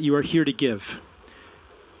knowledge that you are here to give.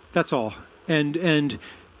 That's all, and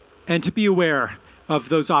to be aware of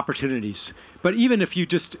those opportunities. But even if you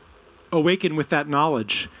just awaken with that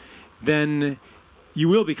knowledge, then you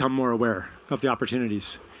will become more aware of the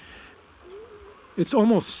opportunities. There's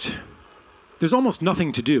almost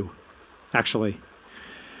nothing to do, actually.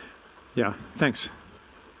 Yeah, thanks.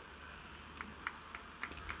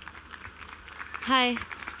 Hi.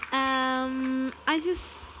 I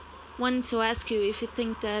just wanted to ask you if you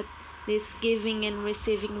think that this giving and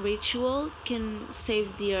receiving ritual can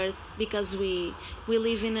save the earth, because we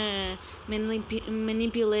live in a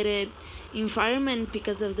manipulated environment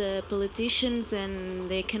because of the politicians and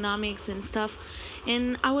the economics and stuff.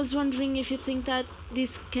 And I was wondering if you think that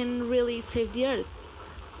this can really save the earth.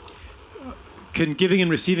 Can giving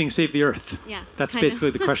and receiving save the earth? Yeah. That's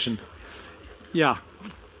basically the question. Yeah.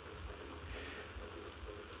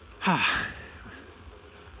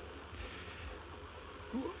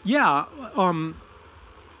 Yeah, on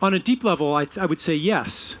a deep level, I would say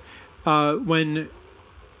yes. When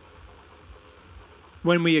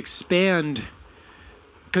we expand,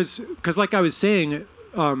 because like I was saying,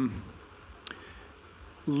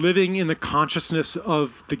 living in the consciousness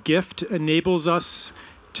of the gift enables us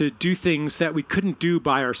to do things that we couldn't do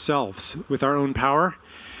by ourselves with our own power.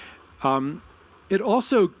 It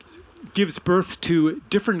also gives birth to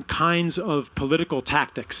different kinds of political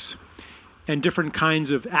tactics and different kinds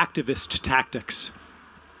of activist tactics.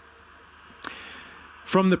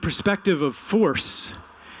 From the perspective of force,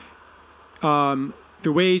 the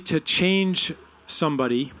way to change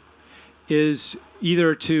somebody is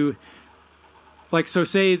either to, like, so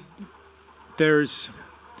say there's,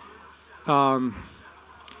 some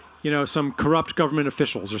corrupt government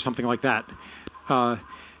officials or something like that.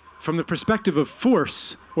 From the perspective of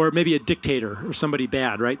force, or maybe a dictator or somebody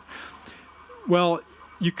bad, right? Well,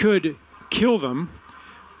 you could kill them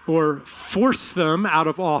or force them out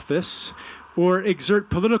of office or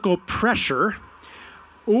exert political pressure,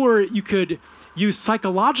 or you could use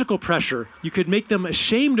psychological pressure. You could make them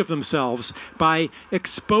ashamed of themselves by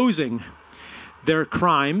exposing their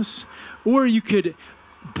crimes, or you could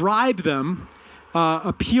bribe them,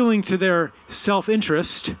 appealing to their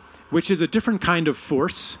self-interest, which is a different kind of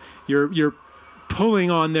force. You're pulling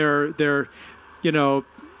on their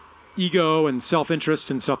ego and self-interest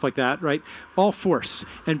and stuff like that, right? All force.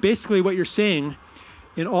 And basically what you're saying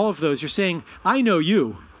in all of those, you're saying, I know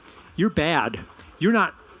you. You're bad. You're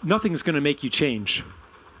not, nothing's going to make you change.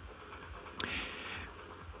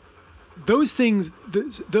 Those things,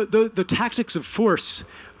 the tactics of force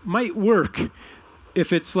might work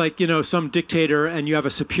if it's like, you know, some dictator and you have a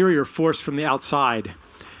superior force from the outside,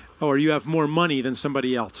 or you have more money than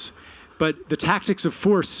somebody else. But the tactics of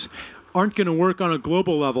force aren't going to work on a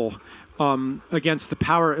global level against the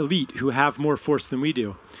power elite who have more force than we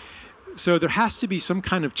do. So there has to be some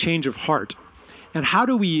kind of change of heart. And how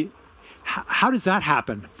does that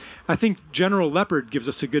happen? I think General Leopard gives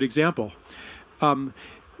us a good example.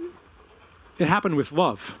 It happened with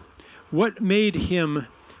love. What made him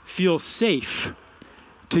feel safe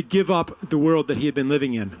to give up the world that he had been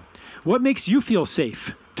living in? What makes you feel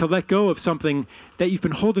safe to let go of something that you've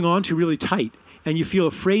been holding on to really tight and you feel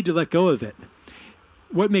afraid to let go of it?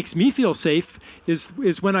 What makes me feel safe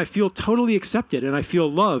is when I feel totally accepted and I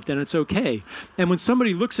feel loved and it's okay. And when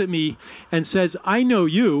somebody looks at me and says, I know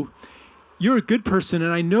you're a good person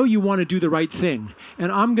and I know you want to do the right thing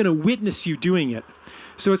and I'm going to witness you doing it.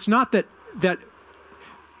 So it's not that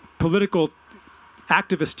political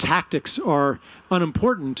activist tactics are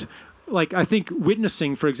unimportant. Like, I think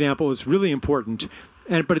witnessing, for example, is really important.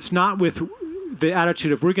 But it's not with the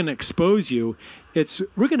attitude of we're going to expose you. It's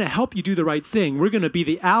we're going to help you do the right thing. We're going to be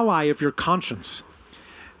the ally of your conscience.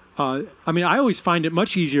 I mean, I always find it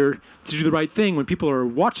much easier to do the right thing when people are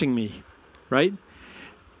watching me, right?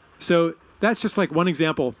 So that's just like one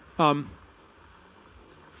example.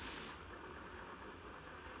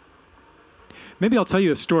 Maybe I'll tell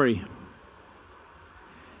you a story.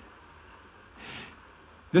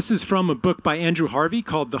 This is from a book by Andrew Harvey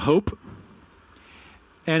called The Hope,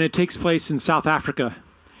 and it takes place in South Africa.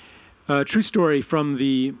 A true story from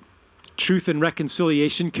the Truth and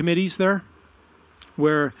Reconciliation Committees there,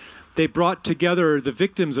 where they brought together the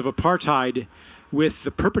victims of apartheid with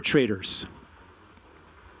the perpetrators.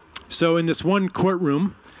 So in this one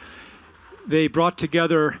courtroom, they brought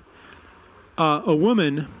together a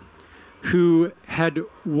woman who had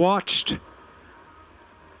watched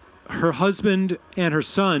her husband and her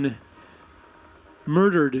son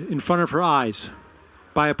murdered in front of her eyes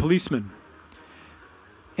by a policeman.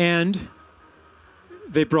 And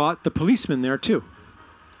they brought the policeman there too,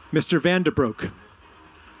 Mr. Van der Broek,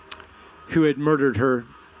 who had murdered her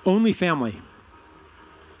only family.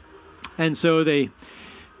 And so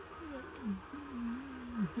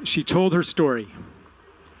she told her story.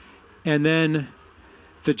 And then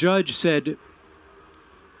the judge said,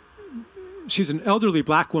 she's an elderly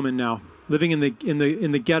black woman now, living in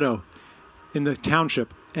the ghetto, in the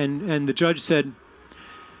township. And the judge said,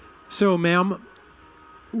 so ma'am,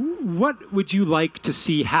 what would you like to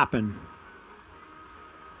see happen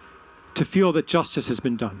to feel that justice has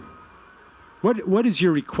been done? What is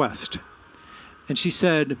your request? And she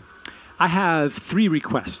said, I have 3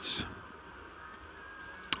 requests.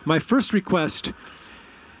 My first request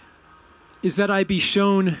is that I be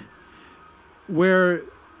shown where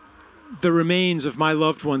the remains of my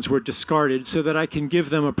loved ones were discarded so that I can give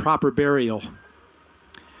them a proper burial.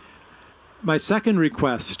 My second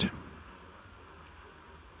request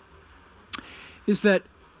is that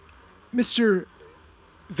Mr.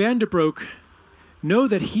 Van der Broek know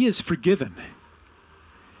that he is forgiven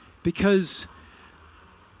because,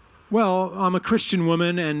 well, I'm a Christian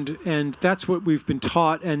woman and that's what we've been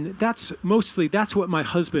taught, and that's what my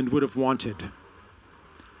husband would have wanted,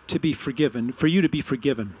 to be forgiven, for you to be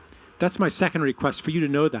forgiven. That's my second request, for you to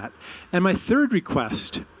know that. And my third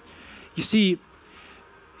request, you see,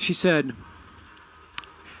 she said,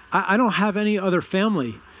 I don't have any other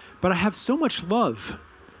family, but I have so much love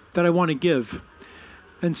that I want to give.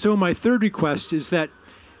 And so my third request is that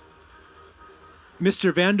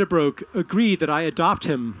Mr. Van der Broek agree that I adopt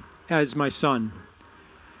him as my son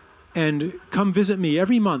and come visit me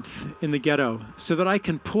every month in the ghetto so that I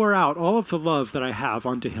can pour out all of the love that I have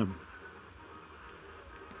onto him.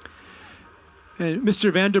 And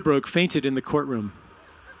Mr. Van der Broek fainted in the courtroom.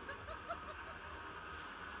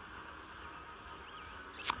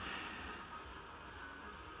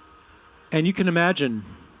 And you can imagine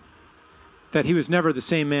that he was never the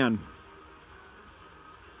same man.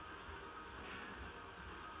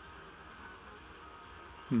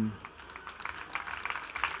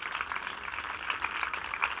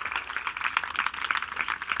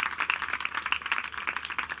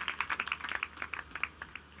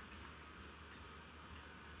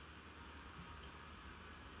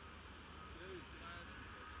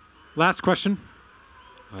 Last question.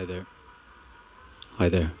 Hi there. Hi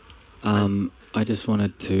there. I just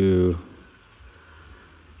wanted to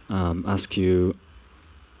ask you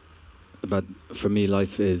about, for me,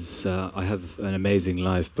 life is, I have an amazing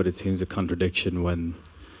life, but it seems a contradiction when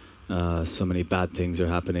so many bad things are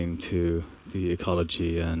happening to the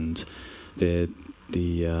ecology and the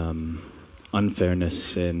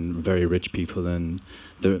unfairness in very rich people and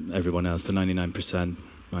everyone else, the 99%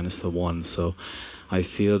 minus the 1. So I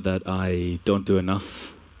feel that I don't do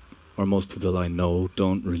enough, or most people I know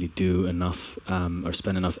don't really do enough or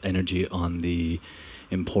spend enough energy on the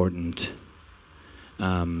important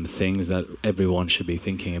things that everyone should be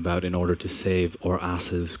thinking about in order to save our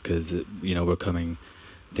asses, because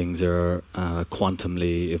things are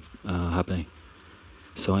quantumly happening.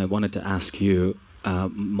 So I wanted to ask you,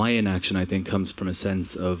 my inaction I think comes from a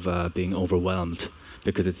sense of being overwhelmed,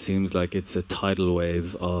 because it seems like it's a tidal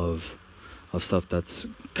wave of stuff that's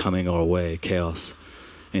coming our way, chaos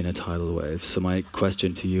in a tidal wave. So my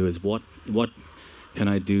question to you is, what can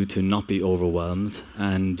I do to not be overwhelmed?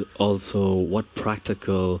 And also, what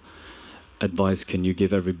practical advice can you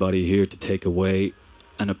give everybody here to take away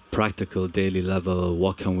on a practical daily level?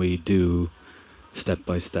 What can we do step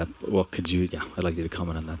by step? What could you, I'd like you to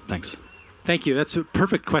comment on that. Thanks. Thank you. That's a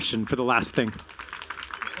perfect question for the last thing.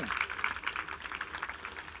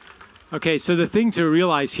 Okay, so the thing to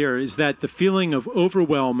realize here is that the feeling of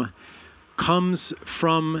overwhelm comes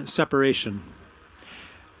from separation.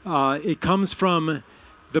 It comes from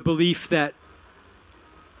the belief that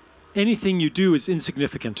anything you do is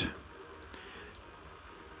insignificant.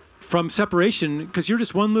 From separation, because you're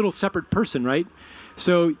just one little separate person, right?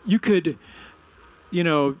 So you could,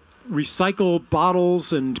 recycle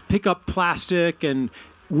bottles and pick up plastic and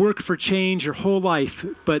work for change your whole life,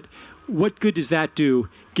 but what good does that do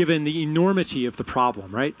given the enormity of the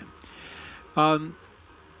problem, right? And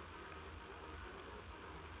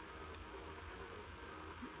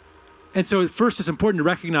so first it's important to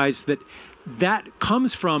recognize that that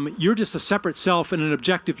comes from you're just a separate self in an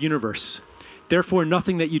objective universe. Therefore,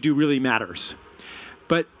 nothing that you do really matters.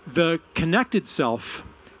 But the connected self,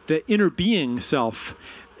 the inner being self,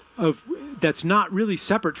 that's not really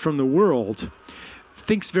separate from the world,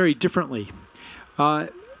 thinks very differently.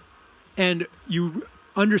 And you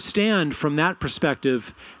understand from that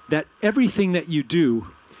perspective that everything that you do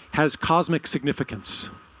has cosmic significance,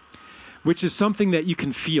 which is something that you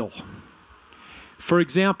can feel. For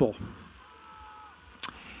example,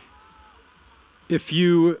 if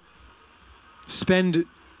you spend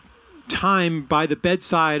time by the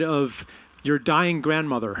bedside of your dying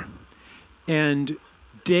grandmother, and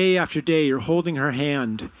day after day you're holding her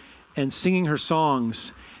hand and singing her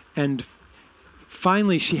songs, and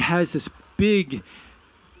finally she has this big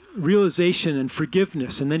realization and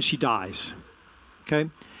forgiveness, and then she dies, okay?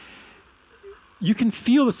 You can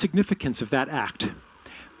feel the significance of that act.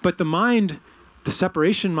 But the mind, the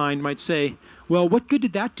separation mind, might say, well, what good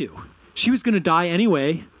did that do? She was going to die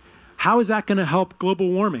anyway. How is that going to help global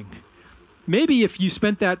warming? Maybe if you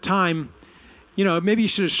spent that time, maybe you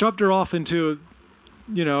should have shoved her off into,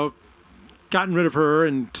 gotten rid of her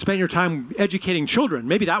and spent your time educating children.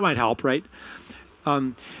 Maybe that might help, right?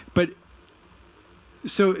 But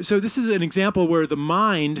so this is an example where the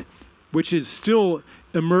mind, which is still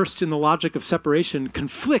immersed in the logic of separation,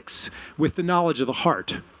 conflicts with the knowledge of the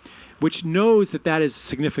heart, which knows that that is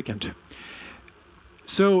significant.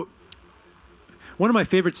 So one of my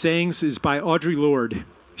favorite sayings is by Audre Lorde.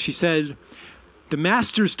 She said, "The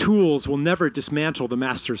master's tools will never dismantle the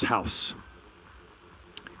master's house."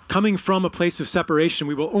 Coming from a place of separation,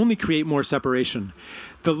 we will only create more separation.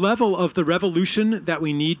 The level of the revolution that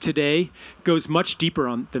we need today goes much deeper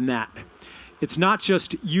than that. It's not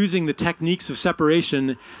just using the techniques of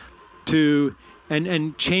separation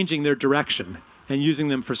and changing their direction and using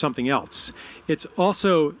them for something else. It's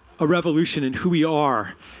also a revolution in who we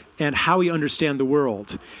are and how we understand the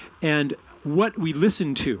world and what we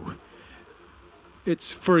listen to.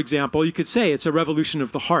 It's, for example, you could say it's a revolution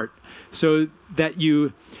of the heart, so that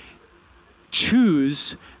you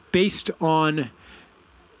choose based on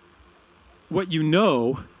what you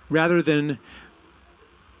know rather than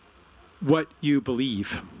what you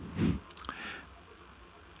believe,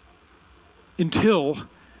 until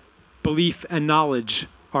belief and knowledge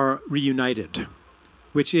are reunited,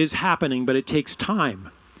 which is happening, but it takes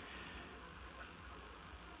time.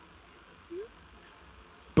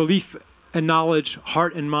 Belief and knowledge,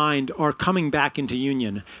 heart and mind, are coming back into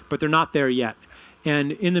union, but they're not there yet.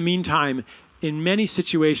 And in the meantime, in many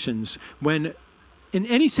situations, in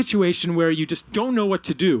any situation where you just don't know what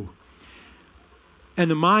to do, and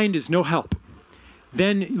the mind is no help,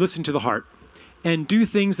 then listen to the heart and do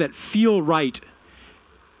things that feel right,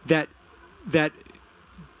 that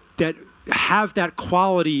have that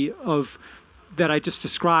quality of that I just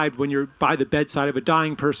described when you're by the bedside of a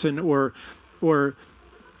dying person, or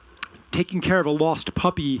taking care of a lost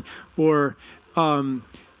puppy, or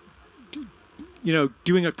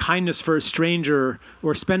doing a kindness for a stranger,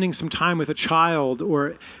 or spending some time with a child,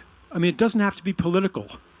 or I mean, it doesn't have to be political.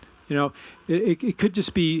 You know, it could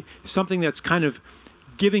just be something that's kind of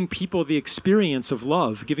giving people the experience of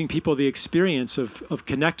love, giving people the experience of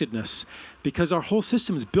connectedness, because our whole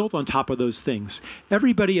system is built on top of those things.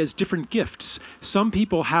 Everybody has different gifts. Some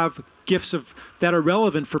people have gifts that are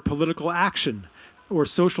relevant for political action or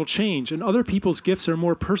social change, and other people's gifts are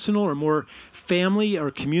more personal or more family or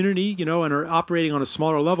community, you know, and are operating on a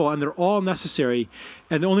smaller level, and they're all necessary.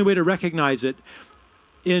 And the only way to recognize it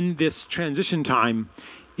in this transition time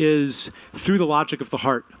is through the logic of the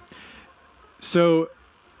heart. So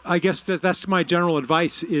I guess that's my general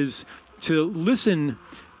advice, is to listen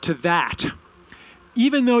to that.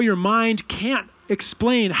 Even though your mind can't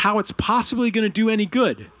explain how it's possibly going to do any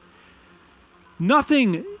good.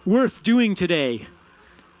 Nothing worth doing today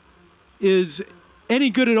is any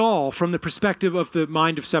good at all from the perspective of the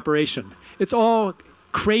mind of separation. It's all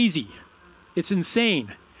crazy. It's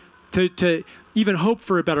insane to even hope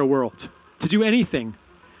for a better world, to do anything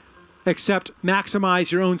except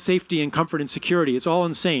maximize your own safety and comfort and security. It's all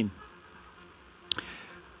insane.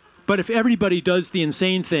 But if everybody does the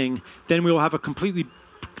insane thing, then we will have a completely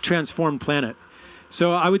transformed planet.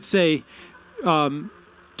 So I would say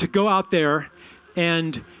to go out there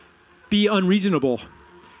and be unreasonable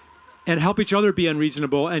and help each other be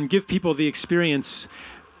unreasonable and give people the experience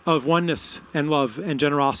of oneness and love and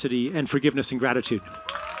generosity and forgiveness and gratitude.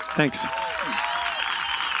 Thanks.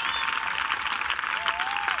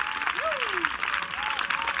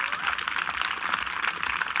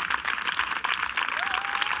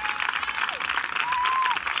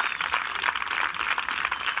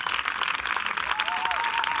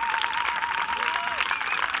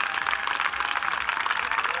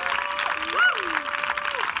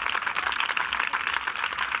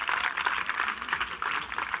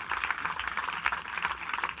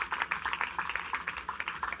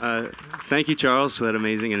 Thank you, Charles, for that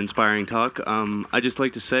amazing and inspiring talk. I'd just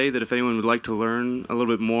like to say that if anyone would like to learn a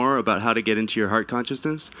little bit more about how to get into your heart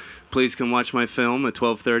consciousness, please come watch my film at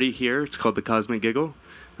 12:30 here. It's called The Cosmic Giggle.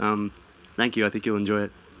 Thank you. I think you'll enjoy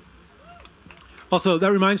it. Also,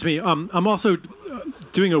 that reminds me, I'm also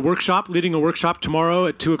doing a workshop, leading a workshop tomorrow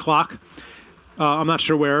at 2 o'clock. I'm not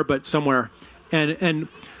sure where, but somewhere. And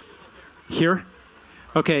here?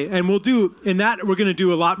 Okay, and we'll do, in that, we're going to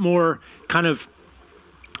do a lot more kind of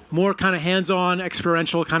hands-on,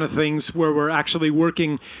 experiential kind of things where we're actually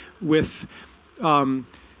working with, you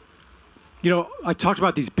know, I talked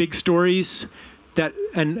about these big stories that,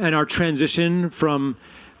 and our transition from,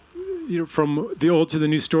 you know, from the old to the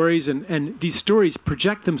new stories, and these stories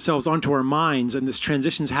project themselves onto our minds, and this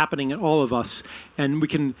transition's happening in all of us, and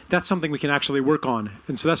that's something we can actually work on,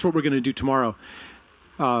 and so that's what we're going to do tomorrow.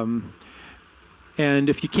 And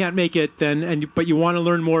if you can't make it, then, but you want to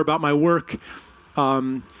learn more about my work,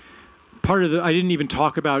 part of I didn't even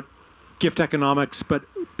talk about gift economics, but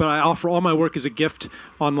I offer all my work as a gift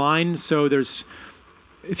online. So if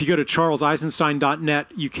you go to charleseisenstein.net,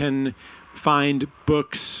 you can find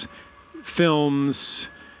books, films,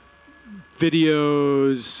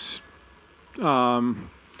 videos,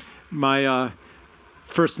 my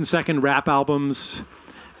first and second rap albums.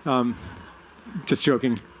 Just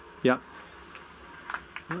joking. Yeah.